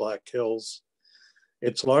as the Black Hills.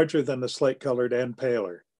 It's larger than the slate-colored and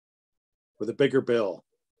paler, with a bigger bill.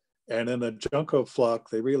 And in a Junco flock,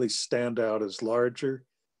 they really stand out as larger.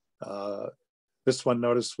 This one,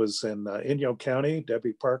 notice, was in Inyo County.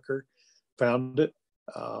 Debbie Parker found it.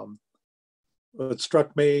 What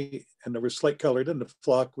struck me, and they were slate-colored in the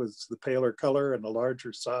flock, was the paler color and the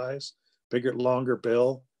larger size, bigger, longer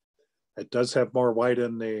bill. It does have more white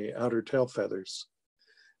in the outer tail feathers.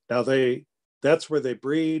 Now that's where they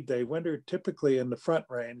breed. They winter typically in the Front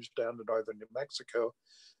Range down to northern New Mexico,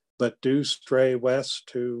 but do stray west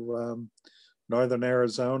to northern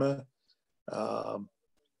Arizona,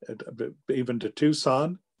 even to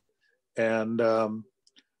Tucson. And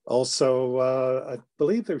also, I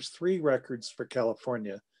believe there's 3 records for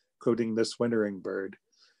California, including this wintering bird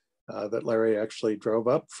that Larry actually drove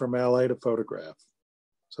up from LA to photograph.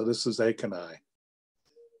 So this is Aconai.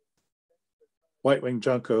 White-winged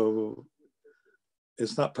Junco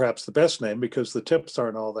is not perhaps the best name because the tips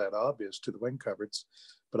aren't all that obvious to the wing coverts,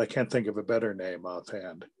 but I can't think of a better name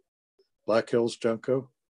offhand. Black Hills Junco.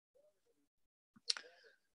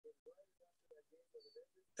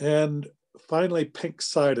 And finally,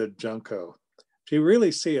 pink-sided Junco. If you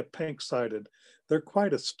really see a pink-sided, they're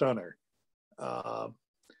quite a stunner.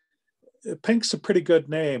 Pink's a pretty good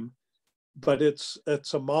name, but it's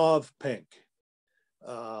a mauve pink,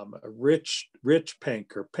 a rich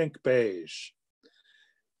pink or pink beige.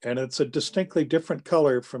 And it's a distinctly different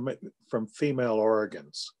color from female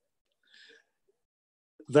organs.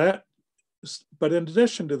 But in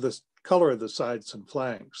addition to the color of the sides and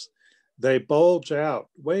flanks, they bulge out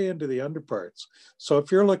way into the underparts. So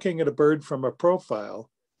if you're looking at a bird from a profile,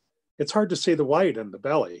 it's hard to see the white in the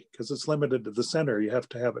belly because it's limited to the center. You have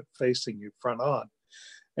to have it facing you front on.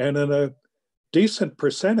 And in a decent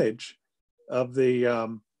percentage of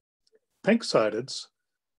the pink-sideds,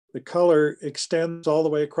 the color extends all the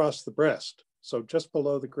way across the breast, so just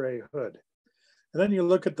below the gray hood. And then you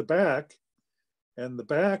look at the back, and the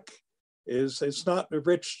back it's not a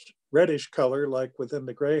rich reddish color like within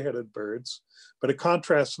the gray-headed birds, but it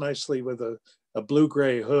contrasts nicely with a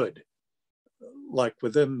blue-gray hood, like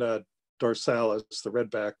within dorsalis, the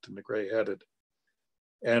red-backed and the gray-headed.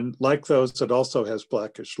 And like those, it also has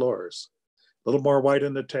blackish lores. A little more white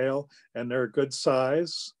in the tail, and they're a good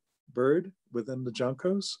size bird within the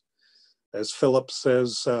Juncos. As Philip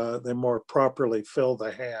says, they more properly fill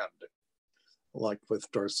the hand, like with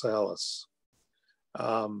dorsalis.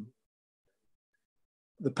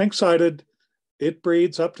 The pink-sided, it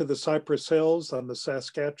breeds up to the Cypress Hills on the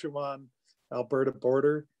Saskatchewan-Alberta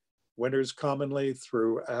border, winters commonly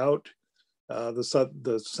throughout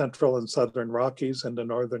the central and southern Rockies into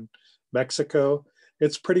northern Mexico.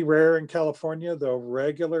 It's pretty rare in California, though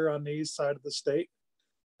regular on the east side of the state.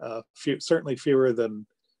 Certainly fewer than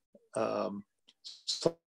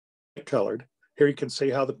colored. Here you can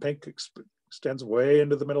see how the pink extends way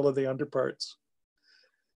into the middle of the underparts.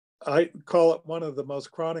 I call it one of the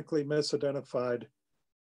most chronically misidentified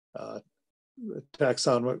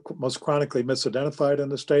taxon, most chronically misidentified in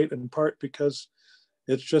the state, in part because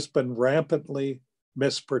it's just been rampantly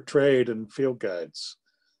misportrayed in field guides.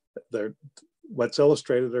 What's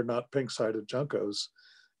illustrated are not pink-sided Juncos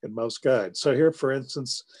in most guides. So here, for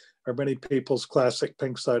instance, are many people's classic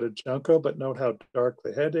pink-sided Junco, but note how dark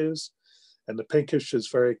the head is, and the pinkish is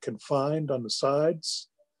very confined on the sides,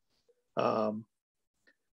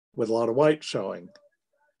 with a lot of white showing.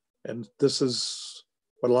 And this is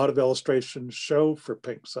what a lot of illustrations show for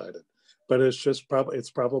pink-sided, but it's just probably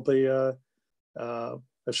a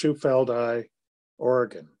Schufeldi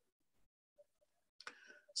organ.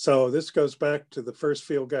 So this goes back to the first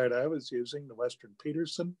field guide I was using, the Western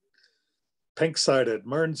Peterson. Pink-sided,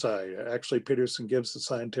 Mern's eye. Actually, Peterson gives the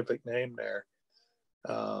scientific name there.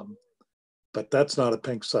 But that's not a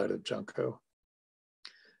pink-sided Junco,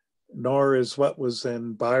 nor is what was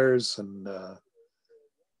in Byers and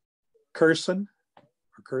Curson,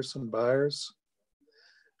 or Curson Byers.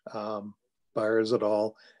 Byers et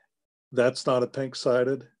al. That's not a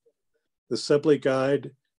pink-sided. The Sibley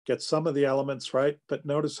guide gets some of the elements right, but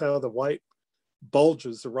notice how the white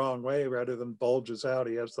bulges the wrong way rather than bulges out.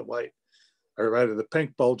 He has the white or rather the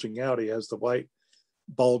pink bulging out, he has the white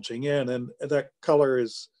bulging in, and that color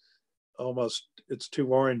is almost, it's too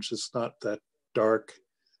orange. It's not that dark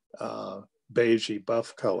beigey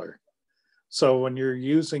buff color. So when you're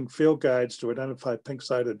using field guides to identify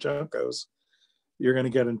pink-sided juncos, you're going to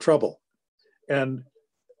get in trouble. And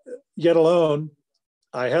yet alone,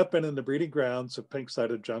 I have been in the breeding grounds of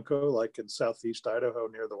pink-sided junco, like in southeast Idaho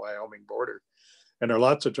near the Wyoming border. And there are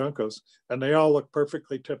lots of juncos, and they all look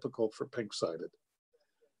perfectly typical for pink-sided.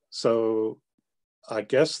 So I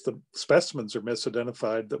guess the specimens are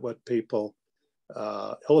misidentified that what people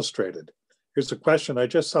illustrated. Here's a question I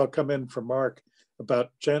just saw come in from Mark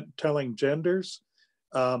about telling genders.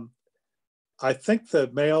 I think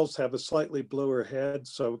the males have a slightly bluer head.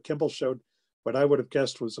 So Kimball showed what I would have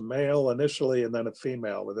guessed was a male initially and then a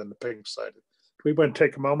female within the pink-sided. Do we want to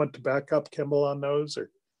take a moment to back up Kimball on those,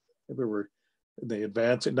 or maybe we're in the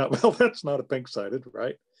advancing? No, well, that's not a pink-sided,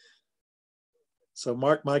 right? So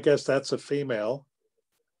Mark, my guess, that's a female.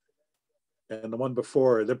 And the one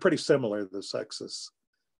before, they're pretty similar, the sexes.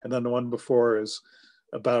 And then the one before is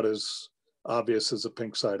about as obvious as a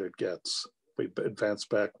pink-sided gets. We advance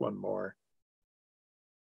back one more.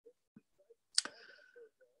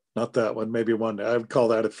 Not that one, maybe one. I would call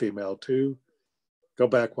that a female too. Go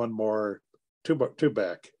back one more, two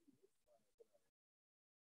back.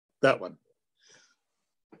 That one.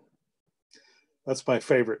 That's my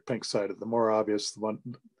favorite pink-sided. The more obvious, the one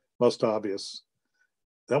most obvious.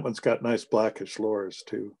 That one's got nice blackish lores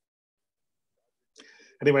too.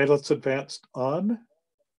 Anyway, let's advance on.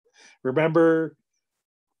 Remember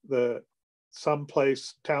the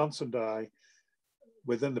someplace Townsend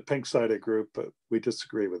within the pink-sided group, but we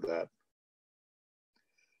disagree with that.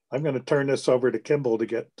 I'm going to turn this over to Kimball to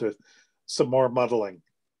get to some more muddling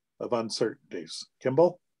of uncertainties.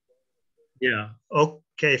 Kimball? Yeah.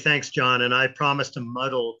 Okay. Thanks, Jon. And I promise to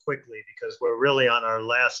muddle quickly because we're really on our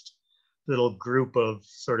last little group of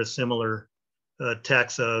sort of similar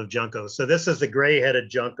taxa of Juncos. So this is the gray-headed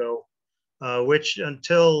Junco, which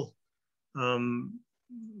until,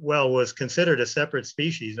 well, was considered a separate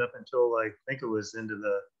species up until I think it was into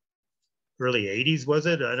the early 80s, was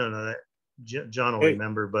it? I don't know. Jon will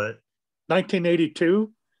remember, but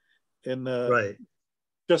 1982 in right,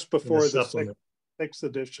 just before the supplement. sixth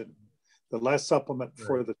edition, the last supplement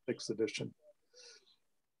before the sixth edition.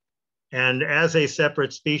 And as a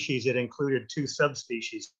separate species, it included two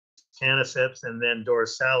subspecies, Caniceps and then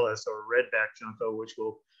dorsalis or redback junco, which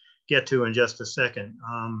we'll get to in just a second.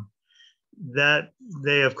 That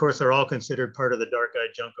they, of course, are all considered part of the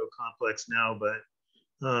dark-eyed junco complex now,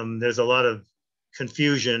 but there's a lot of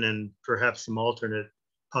confusion and perhaps some alternate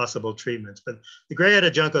possible treatments. But the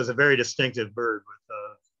gray-headed junco is a very distinctive bird with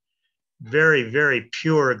a very, very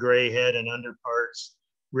pure gray head and underparts,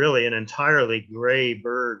 really an entirely gray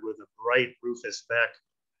bird with a bright rufous back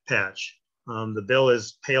patch. The bill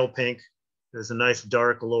is pale pink. There's a nice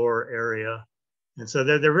dark lower area. And so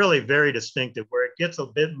they're really very distinctive. Where it gets a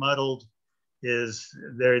bit muddled is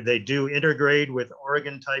they do intergrade with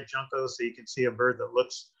Oregon type Juncos. So you can see a bird that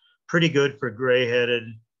looks pretty good for gray-headed,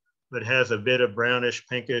 but has a bit of brownish,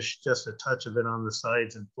 pinkish, just a touch of it on the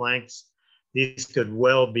sides and flanks. These could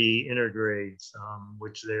well be intergrades,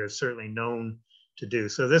 which they're certainly known to do.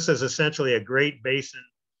 So this is essentially a Great Basin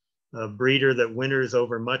breeder that winters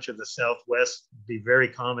over much of the Southwest. Be very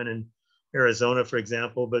common in Arizona, for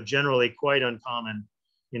example, but generally quite uncommon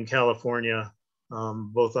in California,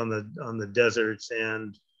 both on the deserts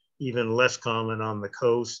and even less common on the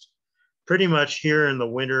coast. Pretty much here in the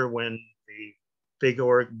winter when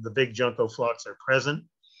the big Junco flocks are present,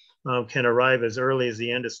 can arrive as early as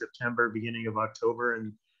the end of September, beginning of October.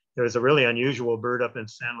 And there was a really unusual bird up in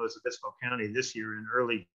San Luis Obispo County this year in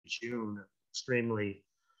early June, extremely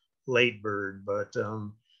late bird, but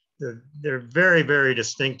they're very, very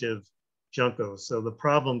distinctive Juncos. So the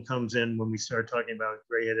problem comes in when we start talking about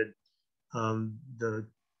gray-headed, the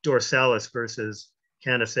dorsalis versus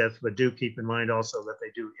Caniceps, but do keep in mind also that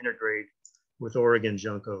they do integrate with Oregon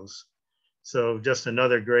Juncos. So just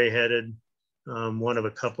another gray-headed, one of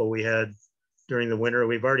a couple we had during the winter.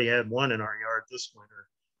 We've already had one in our yard this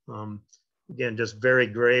winter. Again, just very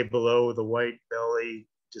gray below the white belly,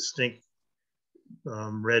 distinct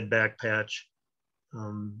red back patch.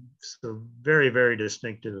 So very, very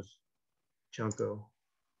distinctive Junco.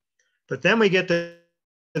 But then we get to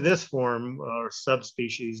this form or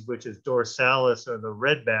subspecies, which is dorsalis or the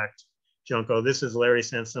red-backed Junco. This is Larry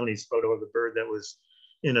Sansoni's photo of the bird that was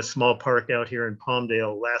in a small park out here in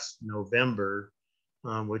Palmdale last November,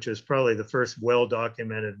 which is probably the first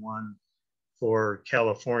well-documented one for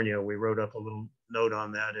California. We wrote up a little note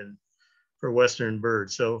on that for Western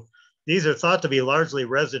birds. So these are thought to be largely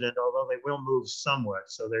resident, although they will move somewhat.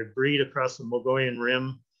 So they breed across the Mogollon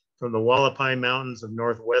Rim from the Hualapai Mountains of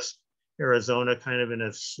northwest Arizona, kind of in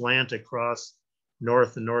a slant across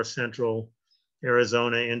north and north central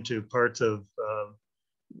Arizona into parts of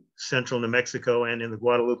central New Mexico and in the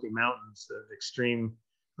Guadalupe Mountains, the extreme,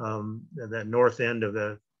 that north end of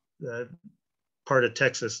the part of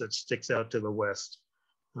Texas that sticks out to the west.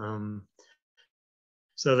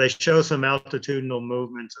 So they show some altitudinal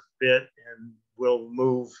movements a bit and will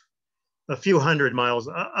move a few hundred miles,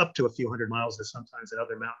 up to a few hundred miles, or sometimes in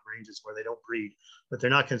other mountain ranges where they don't breed, but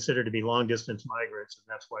they're not considered to be long distance migrants,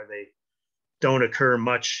 and that's why they don't occur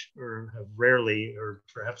much, or have rarely, or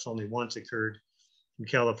perhaps only once occurred in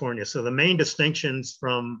California. So the main distinctions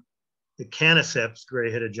from the Caniceps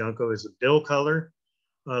gray-headed junco is the bill color.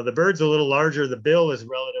 The bird's a little larger. The bill is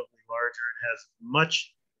relatively larger and has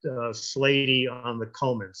much slaty on the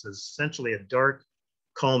culmins. It's essentially a dark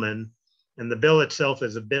culmin, and the bill itself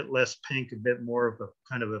is a bit less pink, a bit more of a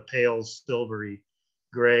kind of a pale silvery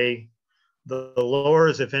gray. The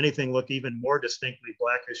lores, if anything, look even more distinctly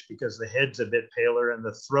blackish because the head's a bit paler, and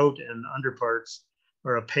the throat and underparts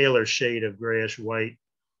are a paler shade of grayish white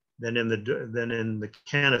than in the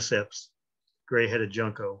Caniceps gray-headed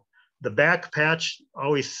junco. The back patch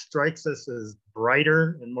always strikes us as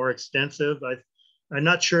brighter and more extensive. I'm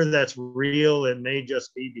not sure that's real. It may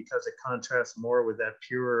just be because it contrasts more with that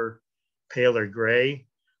purer, paler gray.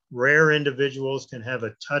 Rare individuals can have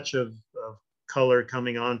a touch of color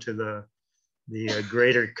coming onto the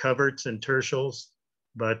greater coverts and tertials,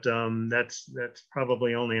 but that's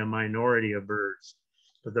probably only a minority of birds.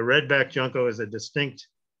 But the redback junco is a distinct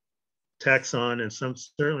taxon and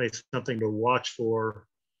certainly something to watch for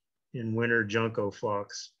in winter junco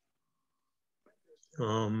flocks.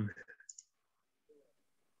 The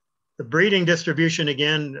breeding distribution,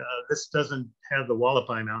 again, this doesn't have the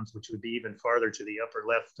Hualapai Mountains, which would be even farther to the upper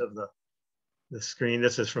left of the screen.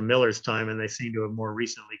 This is from Miller's time, and they seem to have more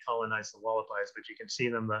recently colonized the Hualapais, but you can see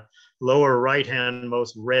them. The lower right-hand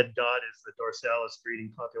most red dot is the dorsalis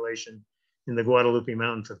breeding population in the Guadalupe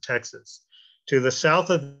Mountains of Texas. To the south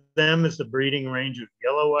of them is the breeding range of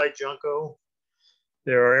yellow-eyed junco.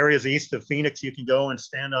 There are areas east of Phoenix you can go and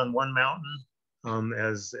stand on one mountain,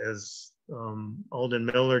 as Alden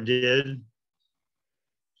Miller did,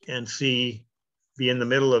 and be in the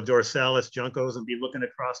middle of dorsalis juncos and be looking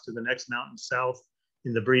across to the next mountain south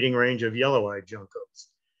in the breeding range of yellow-eyed juncos.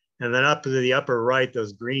 And then up to the upper right,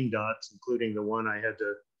 those green dots, including the one I had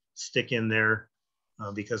to stick in there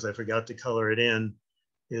because I forgot to color it in,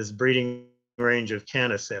 is breeding range of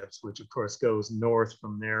Caniceps, which of course goes north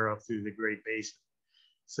from there up through the Great Basin.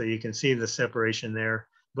 So you can see the separation there.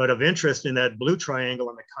 But of interest in that blue triangle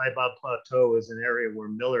on the Kaibab Plateau is an area where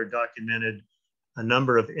Miller documented a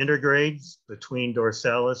number of intergrades between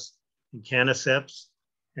dorsalis and Caniceps.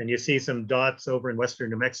 And you see some dots over in western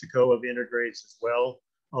New Mexico of intergrades as well,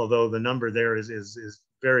 although the number there is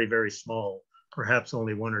very, very small, perhaps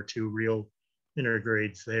only one or two real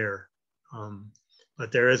intergrades there.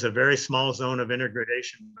 But there is a very small zone of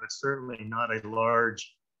intergradation, but certainly not a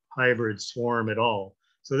large hybrid swarm at all.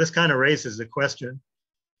 So this kind of raises the question,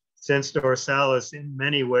 since dorsalis in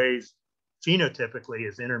many ways phenotypically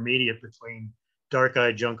is intermediate between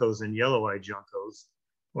dark-eyed juncos and yellow-eyed juncos,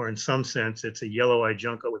 or in some sense it's a yellow-eyed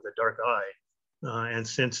junco with a dark eye, and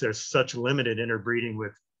since there's such limited interbreeding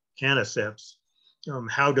with Caniceps,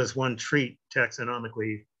 how does one treat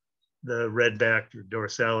taxonomically the red-backed or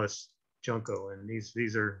dorsalis junco? And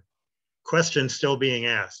these are questions still being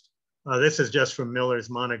asked. This is just from Miller's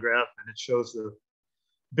monograph, and it shows the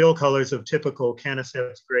bill colors of typical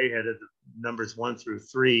Caniceps gray-headed, numbers 1 through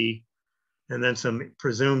 3, and then some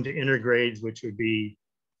presumed intergrades, which would be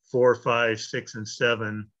 4, 5, 6, and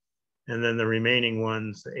 7, and then the remaining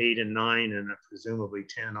ones, 8 and 9, and presumably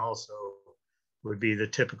 10 also would be the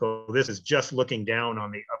typical. This is just looking down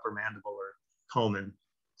on the upper mandibular culmen.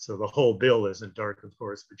 So the whole bill isn't dark, of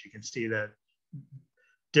course, but you can see that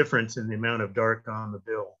difference in the amount of dark on the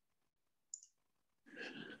bill.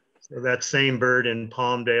 So that same bird in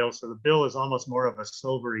Palmdale. So the bill is almost more of a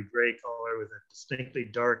silvery gray color with a distinctly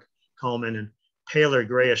dark culmen and paler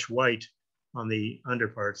grayish white on the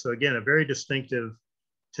underpart. So again, a very distinctive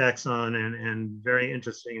taxon and very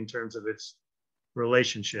interesting in terms of its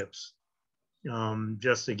relationships.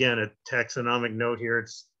 Just again, a taxonomic note here.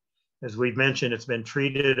 It's, as we've mentioned, it's been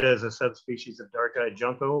treated as a subspecies of dark-eyed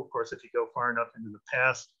junco. Of course, if you go far enough into the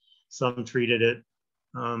past, some treated it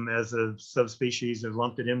as a subspecies and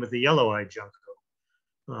lumped it in with the yellow-eyed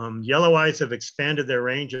junco. Yellow eyes have expanded their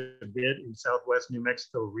range a bit in southwest New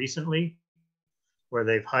Mexico recently, where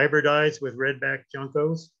they've hybridized with redback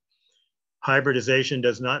juncos. hybridization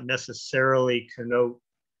does not necessarily connote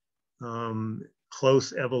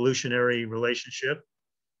close evolutionary relationship,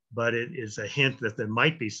 but it is a hint that there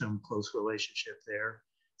might be some close relationship there.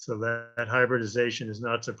 So that hybridization is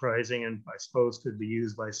not surprising, and I suppose could be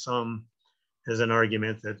used by some as an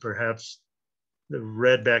argument that perhaps the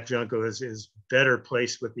red-backed junco is better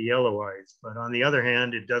placed with the yellow eyes. But on the other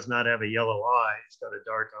hand, it does not have a yellow eye. It's got a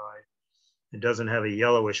dark eye. It doesn't have a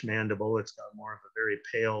yellowish mandible. It's got more of a very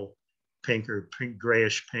pale pink or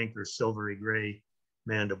grayish pink or silvery gray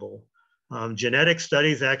mandible. Genetic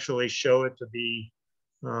studies actually show it to be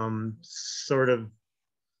sort of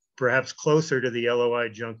perhaps closer to the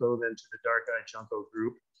yellow-eyed junco than to the dark-eyed junco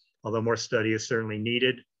group, although more study is certainly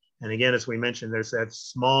needed. And again, as we mentioned, there's that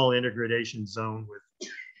small intergradation zone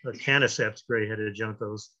with caniceps gray-headed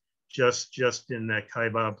juncos just in that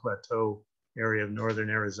Kaibab Plateau area of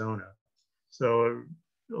northern Arizona. So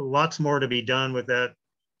lots more to be done with that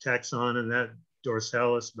taxon and that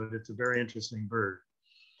dorsalis, but it's a very interesting bird.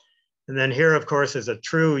 And then here, of course, is a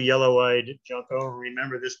true yellow-eyed junco.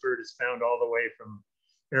 Remember, this bird is found all the way from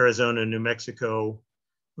Arizona, New Mexico,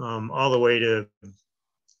 all the way to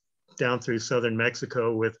down through southern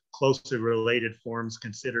Mexico, with closely related forms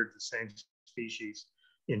considered the same species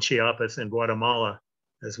in Chiapas and Guatemala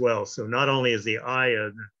as well. So not only is the eye a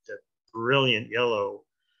brilliant yellow,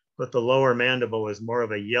 but the lower mandible is more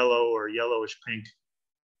of a yellow or yellowish pink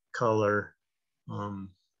color.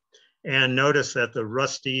 And notice that the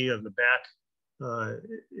rusty of the back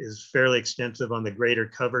is fairly extensive on the greater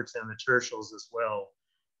coverts and the tertials as well.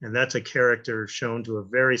 And that's a character shown to a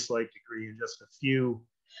very slight degree in just a few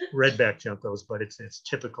red-backed juncos, but it's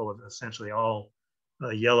typical of essentially all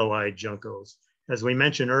yellow-eyed juncos. As we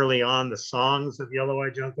mentioned early on, the songs of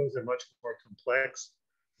yellow-eyed juncos are much more complex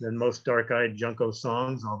than most dark-eyed junco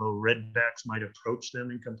songs, although redbacks might approach them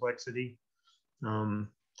in complexity.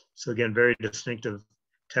 So again, very distinctive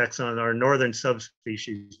taxon. Our northern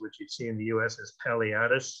subspecies, which you see in the US, is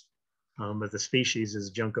Palliatus, but the species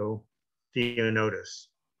is Junco theonotus.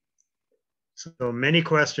 So many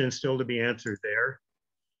questions still to be answered there.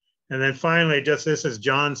 And then finally, just this is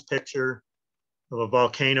John's picture of a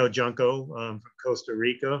volcano junco from Costa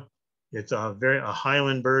Rica. It's a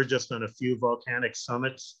highland bird just on a few volcanic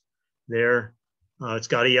summits there. It's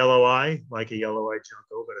got a yellow eye, like a yellow-eyed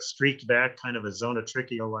junco, but a streaked back, kind of a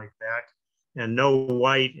zonotrichia-like back, and no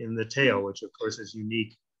white in the tail, which of course is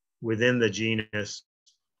unique within the genus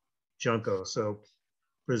Junco. So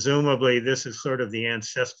presumably this is sort of the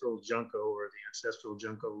ancestral junco, or the ancestral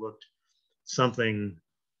junco looked something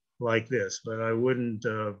like this, but I wouldn't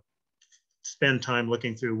spend time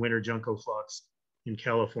looking through winter junco flocks in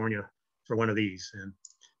California for one of these.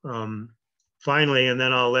 And finally, and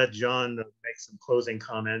then I'll let Jon make some closing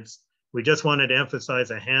comments. We just wanted to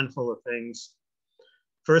emphasize a handful of things.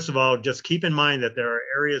 First of all, just keep in mind that there are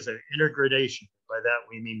areas of intergradation. By that,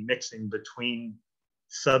 we mean mixing between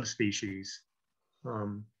subspecies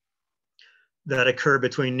that occur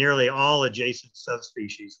between nearly all adjacent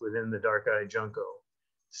subspecies within the dark-eyed junco.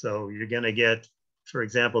 So you're gonna get, for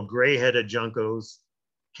example, gray-headed juncos,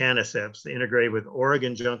 caniceps, integrate with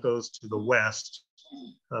Oregon juncos to the west,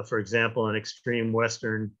 for example, in extreme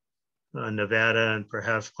western Nevada and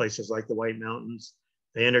perhaps places like the White Mountains.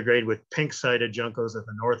 They integrate with pink-sided juncos at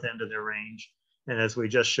the north end of their range. And as we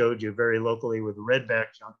just showed you, very locally with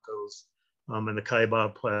red-backed juncos in the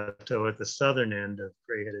Kaibab Plateau at the southern end of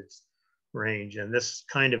gray-headed range. And this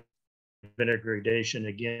kind of intergradation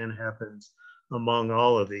again happens among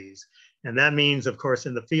all of these. And that means, of course,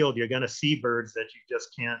 in the field, you're gonna see birds that you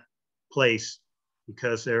just can't place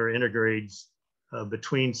because they're intergrades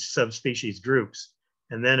between subspecies groups.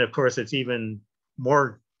 And then, of course, it's even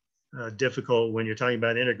more difficult when you're talking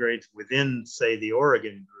about intergrades within, say, the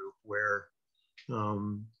Oregon group, where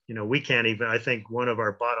you know, we can't even, I think one of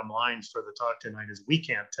our bottom lines for the talk tonight is we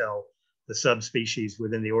can't tell the subspecies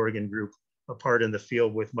within the Oregon group apart in the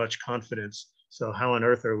field with much confidence. So how on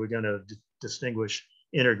earth are we going to distinguish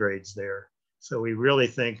intergrades there? So we really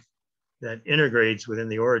think that intergrades within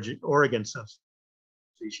the Oregon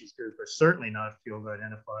subspecies group are certainly not field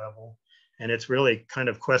identifiable. And it's really kind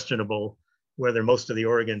of questionable whether most of the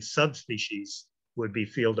Oregon subspecies would be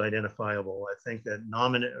field identifiable. I think that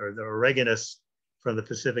the Oregonus from the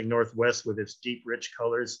Pacific Northwest with its deep, rich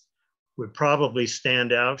colors would probably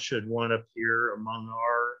stand out should one appear among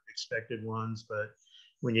our expected ones. But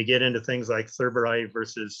when you get into things like Thurberite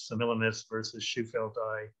versus Semillus versus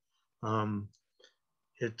Schufelti,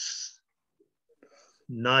 it's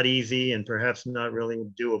not easy and perhaps not really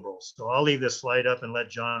doable. So I'll leave this slide up and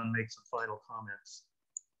let Jon make some final comments.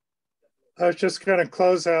 I was just going to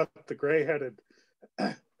close out the gray-headed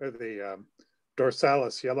or the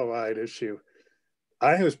dorsalis yellow-eyed issue.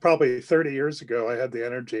 I was probably 30 years ago, I had the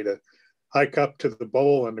energy to hike up to the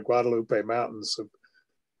bowl in the Guadalupe Mountains of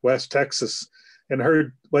West Texas and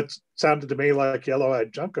heard what sounded to me like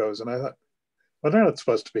yellow-eyed juncos. And I thought, well, they're not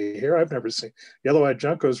supposed to be here. I've never seen yellow-eyed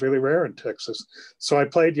junco is really rare in Texas. So I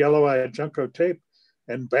played yellow-eyed junco tape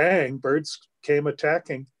and bang, birds came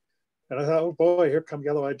attacking. And I thought, oh boy, here come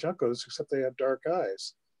yellow-eyed juncos, except they have dark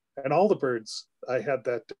eyes. And all the birds I had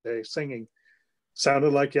that day singing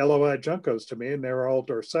sounded like yellow-eyed juncos to me, and they were all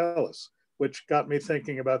dorsalis, which got me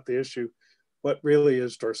thinking about the issue, what really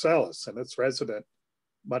is dorsalis? And it's resident,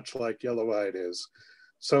 much like yellow-eyed is.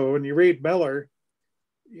 So when you read Miller,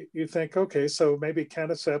 you think, okay, so maybe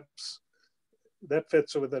caniceps, that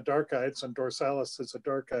fits with the dark-eyed, and dorsalis is a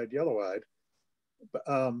dark-eyed yellow-eyed.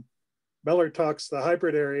 Miller talks the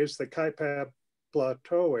hybrid areas, the Kaipab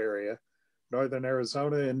Plateau area, northern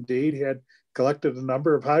Arizona. Indeed, he had collected a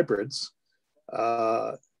number of hybrids.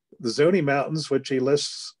 The Zuni Mountains, which he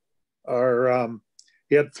lists, are,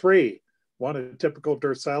 he had three, one a typical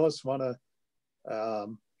dorsalis, one a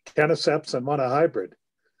caniceps, and one a hybrid.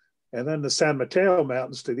 And then the San Mateo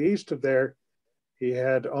Mountains to the east of there, he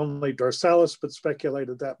had only dorsalis, but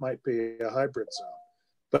speculated that might be a hybrid zone.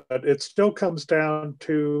 But it still comes down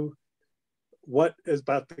to what is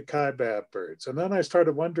about the kaibab birds. And then I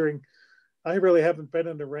started wondering, I really haven't been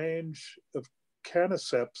in the range of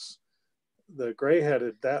caniceps, the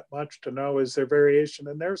gray-headed, that much to know, is there variation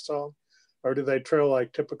in their song, or do they trill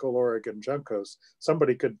like typical Oregon juncos?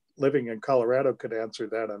 Somebody living in Colorado could answer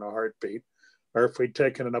that in a heartbeat, or if we'd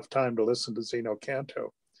taken enough time to listen to Zeno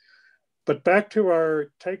Canto. But back to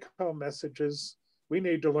our take-home messages, we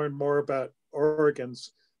need to learn more about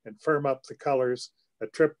Oregons and firm up the colors. A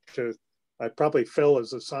trip to, probably Phil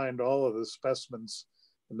has assigned all of the specimens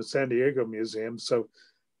in the San Diego Museum. So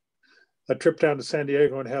a trip down to San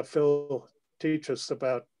Diego and have Phil teach us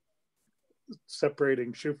about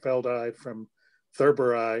separating Schufeldi from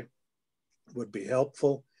Thurberi would be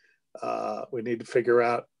helpful. We need to figure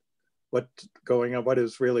out what's going on, what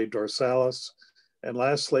is really dorsalis. And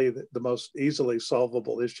lastly, the most easily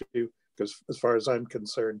solvable issue, because as far as I'm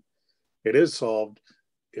concerned, it is solved,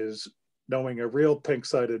 is knowing a real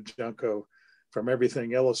pink-sided junco from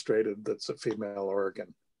everything illustrated that's a female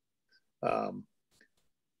Oregon.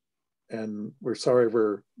 And we're sorry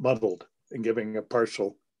we're muddled in giving a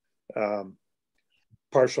partial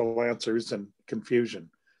answers and confusion.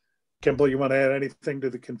 Kimball, you want to add anything to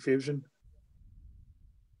the confusion?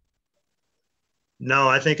 No,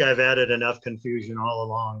 I think I've added enough confusion all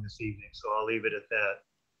along this evening, so I'll leave it at that.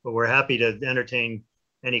 But we're happy to entertain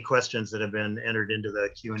any questions that have been entered into the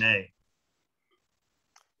Q&A.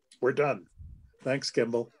 We're done. Thanks,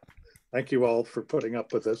 Kimball. Thank you all for putting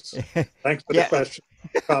up with us. Thanks for the question.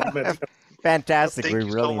 Comment. Fantastic. Thank we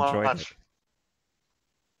you really so enjoyed much. it.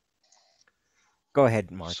 Go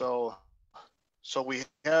ahead, Mark. So we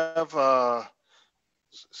have,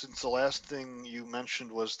 since the last thing you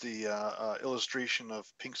mentioned was the illustration of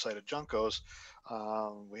pink-sided juncos,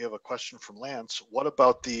 we have a question from Lance. What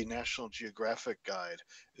about the National Geographic guide?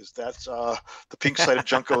 Is that the pink-sided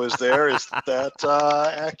junco is there? Is that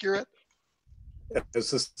accurate?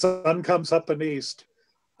 As the sun comes up in east,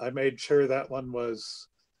 I made sure that one was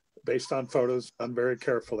based on photos done very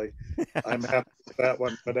carefully. I'm happy with that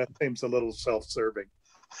one, but that seems a little self-serving.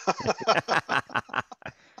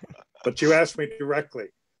 But you asked me directly.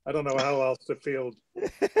 I don't know how else to field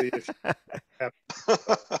the issue.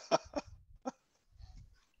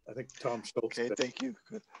 I think Tom Schultz. Okay, thank you.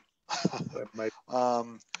 Good. Might...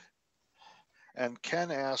 And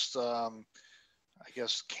Ken asked, I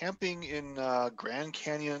guess, camping in Grand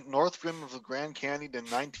Canyon, North Rim of the Grand Canyon in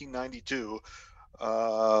 1992,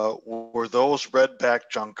 were those redback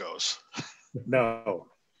juncos? No,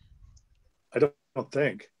 I don't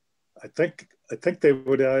think. I think they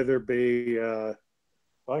would either be.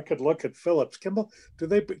 I could look at Phillips. Kimball, do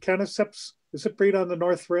they caniceps? Is it breed on the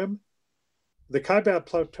North Rim? The Kaibab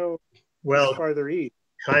Plateau is farther east.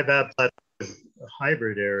 Kaibab Plateau is a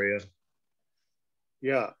hybrid area.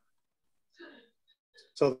 Yeah.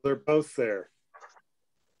 So they're both there.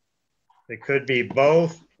 They could be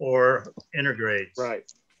both or intergrades. Right.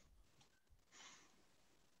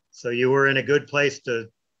 So you were in a good place to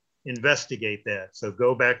investigate that. So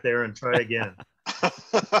go back there and try again.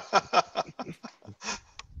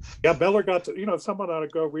 Yeah, Miller got to, someone ought to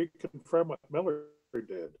go reconfirm what Miller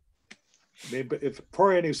did. I mean, but if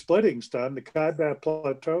before any splitting's done, the Kaibab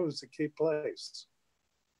Plateau is the key place.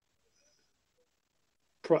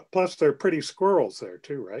 Plus, they're pretty squirrels there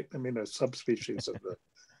too, right? I mean, a subspecies of the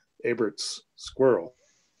Abert's squirrel.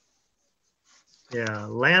 Yeah,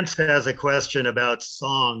 Lance has a question about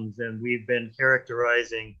songs, and we've been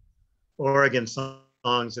characterizing Oregon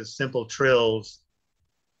songs as simple trills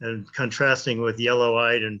and contrasting with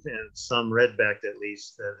yellow-eyed and some redbacked at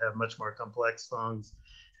least that have much more complex songs.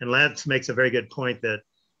 And Lance makes a very good point that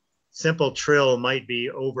simple trill might be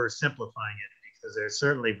oversimplifying it because there's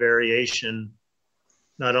certainly variation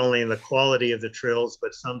not only in the quality of the trills,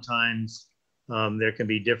 but sometimes there can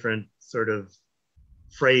be different sort of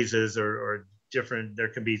phrases or different, there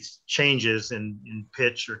can be changes in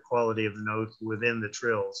pitch or quality of the notes within the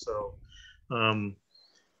trill. So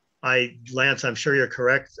Lance, I'm sure you're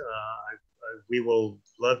correct. We will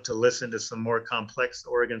love to listen to some more complex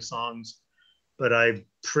Oregon songs, but I'm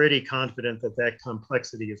pretty confident that that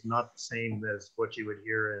complexity is not the same as what you would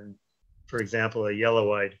hear in, for example, a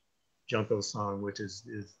yellow-eyed Junco song, which is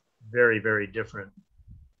very, very different.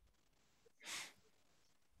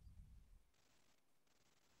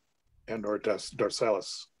 And or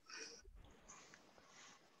dorsalis.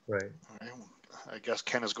 Right. I guess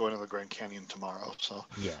Ken is going to the Grand Canyon tomorrow, so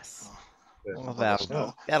Yes. Well, let us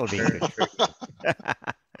know. that'll be good.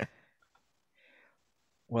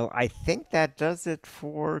 Well, I think that does it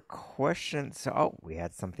for questions. Oh, we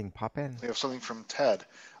had something pop in. We have something from Ted.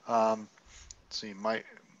 Let's see,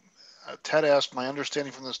 Ted asked, my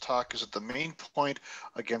understanding from this talk is that the main point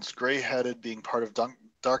against gray-headed being part of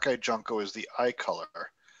dark-eyed Junco is the eye color,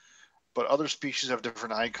 but other species have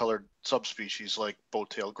different eye-colored subspecies like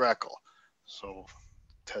bow-tailed grackle. So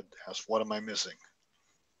Ted asked, what am I missing?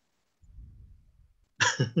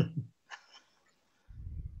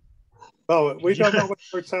 Oh, we don't know what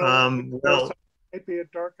well, might be a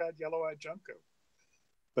dark-eyed, yellow-eyed Junco,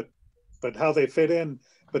 but how they fit in.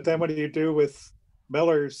 But then what do you do with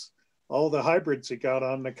Miller's, all the hybrids he got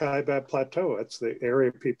on the Kaibab Plateau? It's the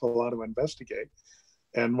area people want to investigate.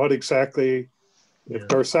 And what exactly, if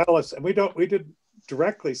dorsalis, and we didn't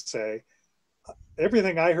directly say,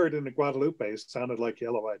 everything I heard in the Guadalupe sounded like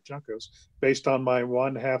yellow-eyed Juncos based on my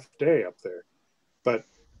 1.5 day up there. But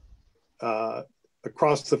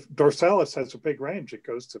across the dorsalis has a big range. It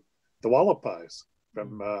goes to the Wallapais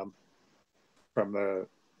from the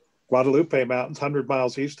Guadalupe Mountains, 100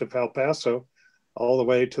 miles east of El Paso, all the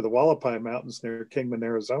way to the Wallapai Mountains near Kingman,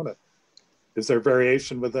 Arizona. Is there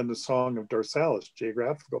variation within the song of dorsalis,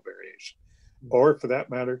 geographical variation? Or for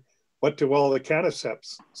that matter, what do all the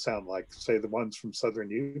caniceps sound like, say the ones from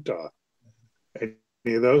southern Utah? Any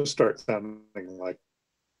of those start sounding like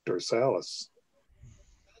dorsalis.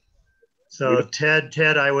 So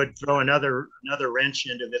Ted, I would throw another wrench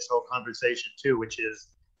into this whole conversation too, which is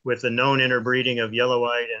with the known interbreeding of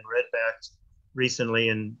yellow-eyed and redbacked recently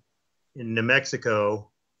in New Mexico.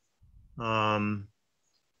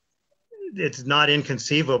 It's not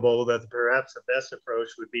inconceivable that perhaps the best approach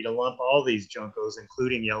would be to lump all these Juncos,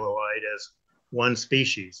 including yellow-eyed, as one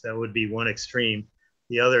species. That would be one extreme.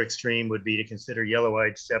 The other extreme would be to consider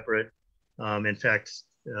yellow-eyed separate. In fact,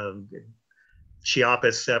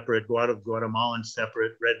 Chiapas separate, Guatemalan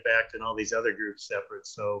separate, redbacked, and all these other groups separate.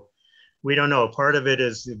 So we don't know. Part of it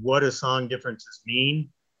is what do song differences mean?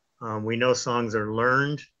 We know songs are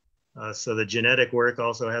learned. So the genetic work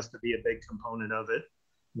also has to be a big component of it.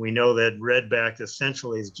 We know that redbacked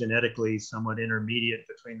essentially is genetically somewhat intermediate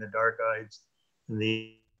between the dark-eyed and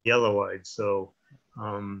the yellow-eyed. So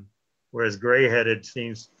whereas gray-headed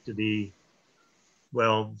seems to be,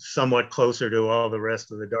 well, somewhat closer to all the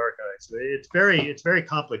rest of the dark-eyed. So it's very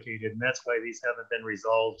complicated, and that's why these haven't been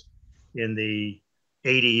resolved in the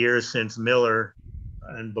 80 years since Miller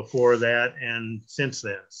and before that and since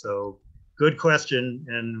then. So good question,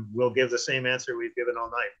 and we'll give the same answer we've given all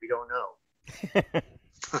night. We don't know.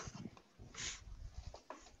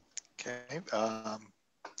 Okay.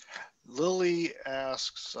 Lily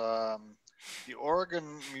asks, the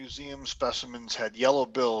Oregon Museum specimens had yellow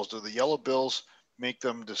bills. Do the yellow bills make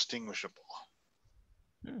them distinguishable?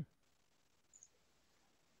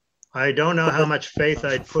 I don't know how much faith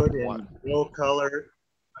I'd put in bill color.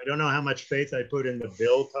 I don't know how much faith I put in the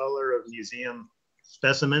bill color of museum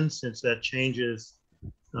specimens, since that changes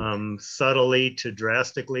subtly to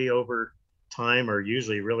drastically over time, or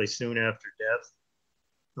usually really soon after death.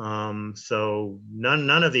 So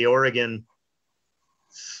none of the Oregon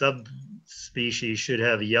subspecies should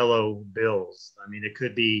have yellow bills. I mean, it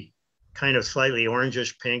could be kind of slightly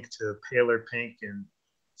orangish pink to paler pink and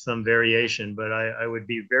some variation, but I would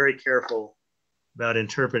be very careful about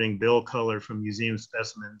interpreting bill color from museum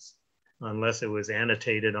specimens unless it was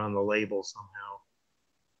annotated on the label somehow.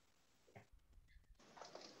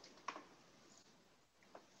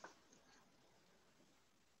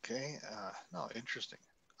 Okay, no, interesting.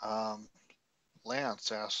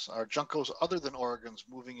 Lance asks, are Juncos other than Oregons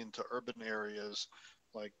moving into urban areas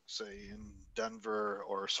like, say, in Denver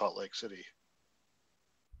or Salt Lake City?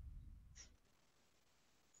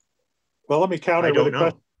 Well, let me counter I with a don't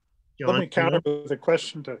question. know. Let Jon, me counter with a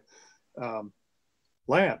question to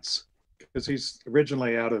Lance, because he's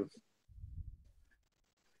originally out of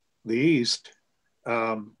the East.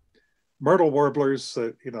 Myrtle warblers,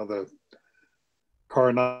 the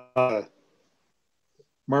Coronata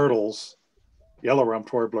myrtles,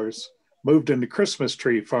 yellow-rumped warblers, moved into Christmas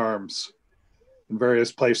tree farms in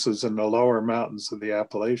various places in the lower mountains of the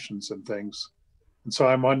Appalachians and things. And so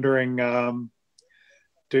I'm wondering, I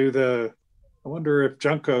wonder if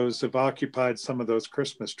Juncos have occupied some of those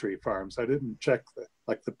Christmas tree farms. I didn't check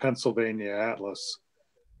like the Pennsylvania Atlas.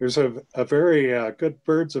 There's a very good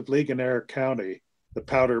Birds of Ligonier County, the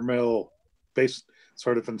Powder Mill, based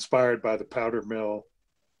sort of inspired by the Powder Mill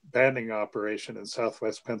banding operation in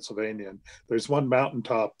Southwest Pennsylvania. And there's one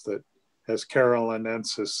mountaintop that has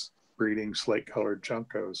Carolinensis breeding slate-colored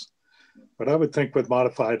Juncos. But I would think with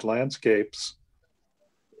modified landscapes,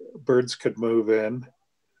 birds could move in.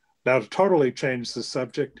 Now, to totally change the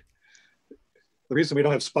subject, the reason we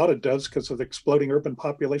don't have spotted doves is because of the exploding urban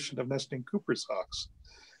population of nesting Cooper's hawks.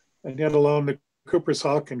 And yet alone the Cooper's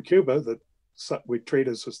hawk in Cuba that we treat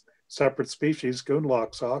as a separate species,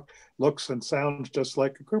 Goonlock's hawk, looks and sounds just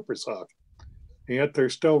like a Cooper's hawk. And yet they're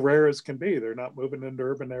still rare as can be. They're not moving into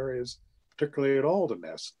urban areas, particularly at all to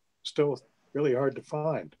nest. Still really hard to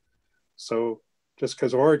find. So just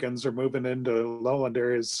because Oregons are moving into lowland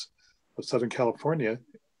areas of Southern California,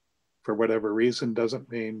 for whatever reason,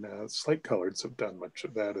 doesn't mean slate-coloreds have done much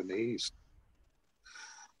of that in the East.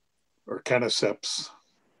 Or caniceps.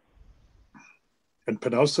 And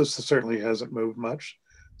Penosis certainly hasn't moved much.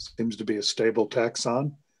 Seems to be a stable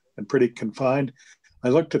taxon and pretty confined. I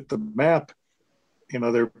looked at the map,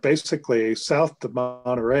 they're basically south to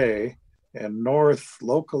Monterey and north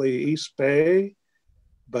locally East Bay,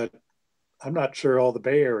 but I'm not sure all the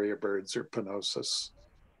Bay Area birds are Penosis.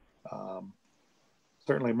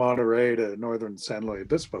 Certainly Monterey to northern San Luis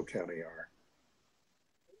Obispo County are.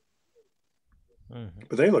 Mm-hmm.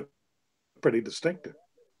 But they look pretty distinctive.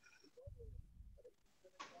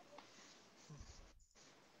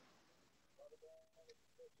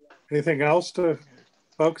 Anything else to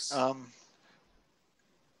folks?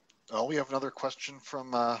 We have another question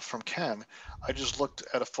from Ken. I just looked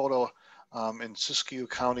at a photo in Siskiyou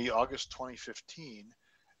County, August 2015,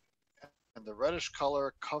 and the reddish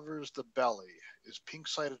color covers the belly. Is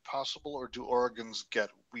pink-sided possible, or do Oregons get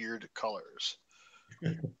weird colors?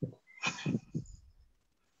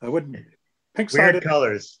 I wouldn't. Pink-sided weird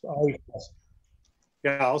colors.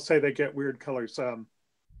 Yeah, I'll say they get weird colors.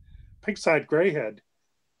 Pink-side grayhead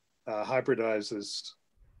hybridizes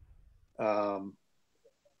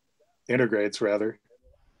intergrades rather,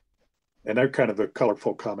 and they're kind of a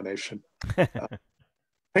colorful combination.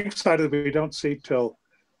 Pink-sided we don't see till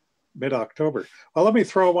mid-October. Well, let me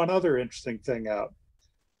throw one other interesting thing out.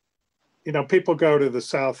 People go to the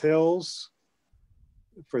South Hills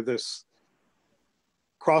for this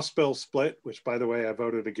crossbill split, which by the way I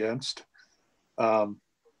voted against, the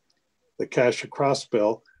Cassia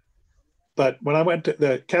crossbill. But when I went to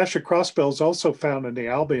the Cassia crossbill is also found in the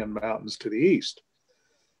Albion Mountains to the east.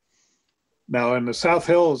 Now in the South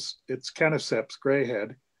Hills, it's Caniceps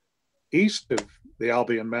grayhead. East of the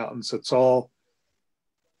Albion Mountains, it's all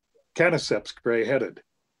Caniceps gray-headed.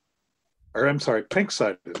 Or I'm sorry,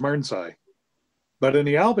 pink-sided, Mern's eye. But in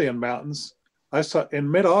the Albion Mountains, I saw in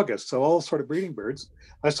mid-August, so all sort of breeding birds,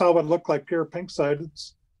 I saw what looked like pure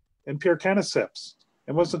pink-sideds and pure Caniceps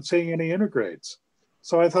and wasn't seeing any intergrades.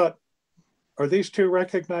 So I thought, are these two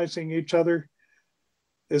recognizing each other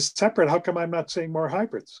as separate? How come I'm not seeing more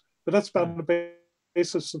hybrids? But that's on the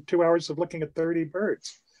basis of 2 hours of looking at 30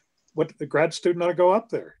 birds. What the grad student ought to go up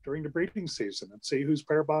there during the breeding season and see who's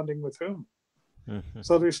pair bonding with whom. Mm-hmm.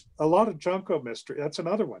 So there's a lot of Junco mystery. That's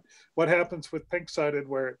another one. What happens with pink-sided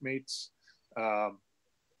where it meets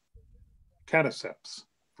Caniceps,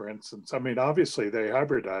 for instance? I mean, obviously they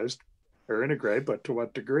hybridized or integrate, but to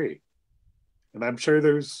what degree? And I'm sure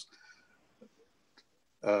there's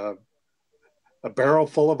a barrel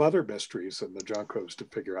full of other mysteries in the Juncos to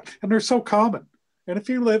figure out. And they're so common. And if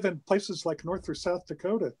you live in places like North or South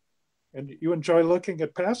Dakota and you enjoy looking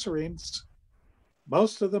at passerines,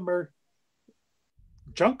 most of them are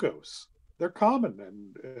Juncos. They're common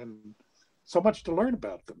and so much to learn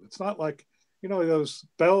about them. It's not like, those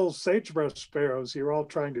Bell's sagebrush sparrows you're all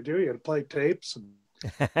trying to do. You got to play tapes and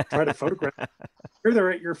try to photograph. Here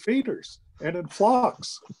they're at your feeders and in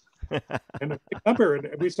flocks. And a big number, and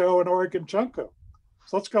we say, an Oregon Junco.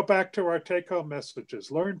 So let's go back to our take-home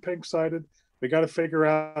messages. Learn pink-sided, We got to figure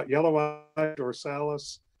out yellow-eyed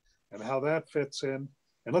dorsalis and how that fits in.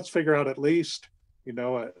 And let's figure out at least,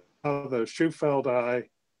 how the Shufeld eye,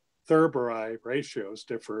 Thurber eye ratios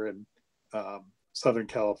differ in Southern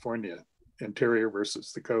California, interior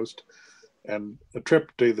versus the coast. And a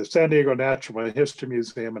trip to the San Diego Natural History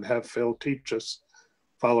Museum and have Phil teach us,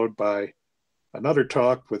 followed by another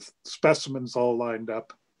talk with specimens all lined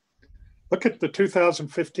up. Look at the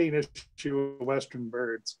 2015 issue of Western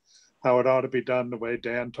Birds, how it ought to be done the way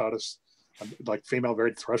Dan taught us, like female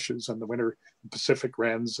varied thrushes and the winter Pacific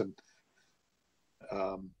wrens, and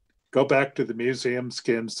go back to the museum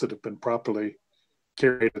skins that have been properly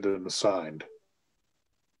curated and assigned.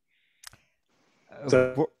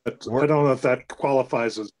 So, I don't know if that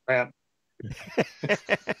qualifies as rant.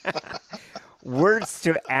 Words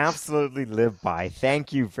to absolutely live by.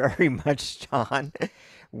 Thank you very much, Jon.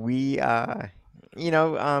 We,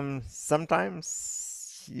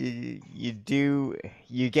 sometimes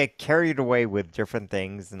you get carried away with different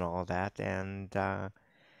things and all that, and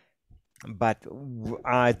but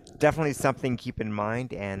definitely something to keep in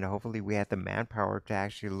mind, and hopefully we have the manpower to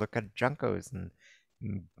actually look at Juncos, and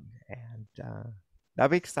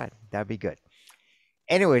that'd be exciting. That'd be good.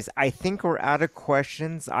 Anyways, I think we're out of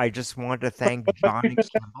questions. I just want to thank Jon and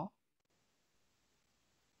Kimball.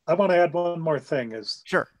 I want to add one more thing is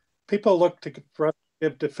Sure. People look for us to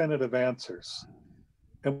give definitive answers.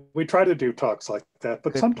 And we try to do talks like that,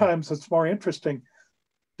 but sometimes it's more interesting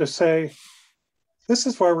to say, this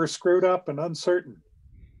is where we're screwed up and uncertain,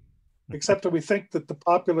 except that we think that the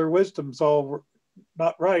popular wisdom's all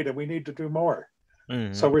not right and we need to do more.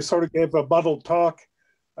 Mm-hmm. So we sort of gave a muddled talk.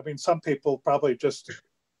 I mean, some people probably just,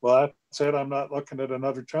 well, that's it, I'm not looking at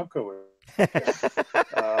another Junco.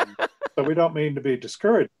 So we don't mean to be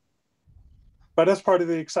discouraged. But that's part of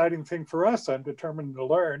the exciting thing for us. I'm determined to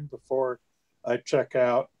learn before I check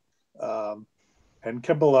out. And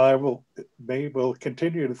Kimball and I will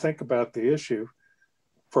continue to think about the issue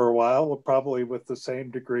for a while, probably with the same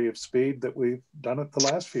degree of speed that we've done it the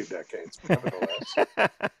last few decades, nevertheless.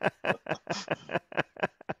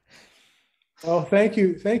 Well, thank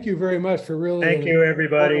you very much for really. Thank you,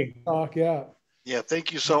 everybody. Talk, yeah. Yeah,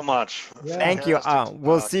 thank you so much. Yeah. Thank you.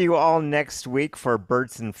 We'll see you all next week for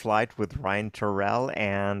Birds in Flight with Ryan Terrell,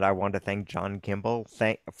 and I want to thank Jon Kimball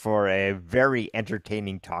for a very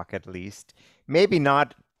entertaining talk, at least. Maybe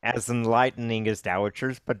not as enlightening as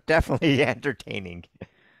Dowitcher's, but definitely entertaining.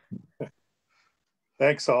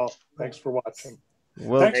 Thanks all. Thanks for watching.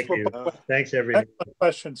 Well, thanks everyone.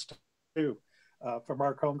 Questions too from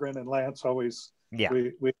Mark Holmgren and Lance. Always, yeah,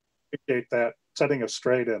 we appreciate that, setting us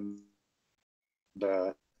straight, and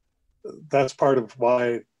that's part of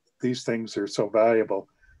why these things are so valuable,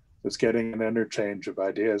 is getting an interchange of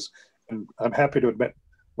ideas. And I'm happy to admit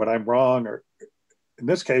when I'm wrong, or in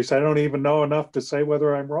this case, I don't even know enough to say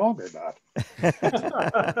whether I'm wrong or not.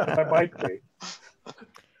 I might be.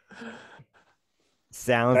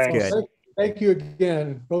 Sounds Thanks. good. Thank you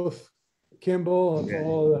again, both Kimball and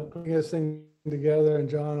all putting this thing together, and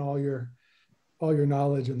Jon, all your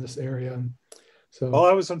knowledge in this area. So, well,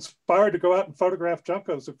 I was inspired to go out and photograph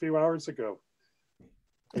Juncos a few hours ago.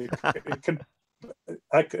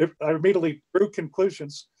 I immediately drew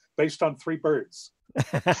conclusions based on 3 birds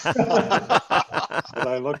that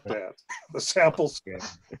I looked at. The samples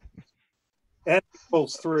and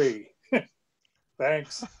equals 3.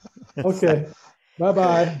 Thanks. Okay.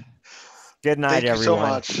 Bye-bye. Good night, Thank you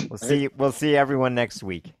everyone. so much. We'll see everyone next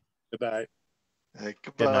week. Good night. Hey,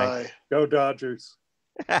 goodbye. Good night. Go Dodgers.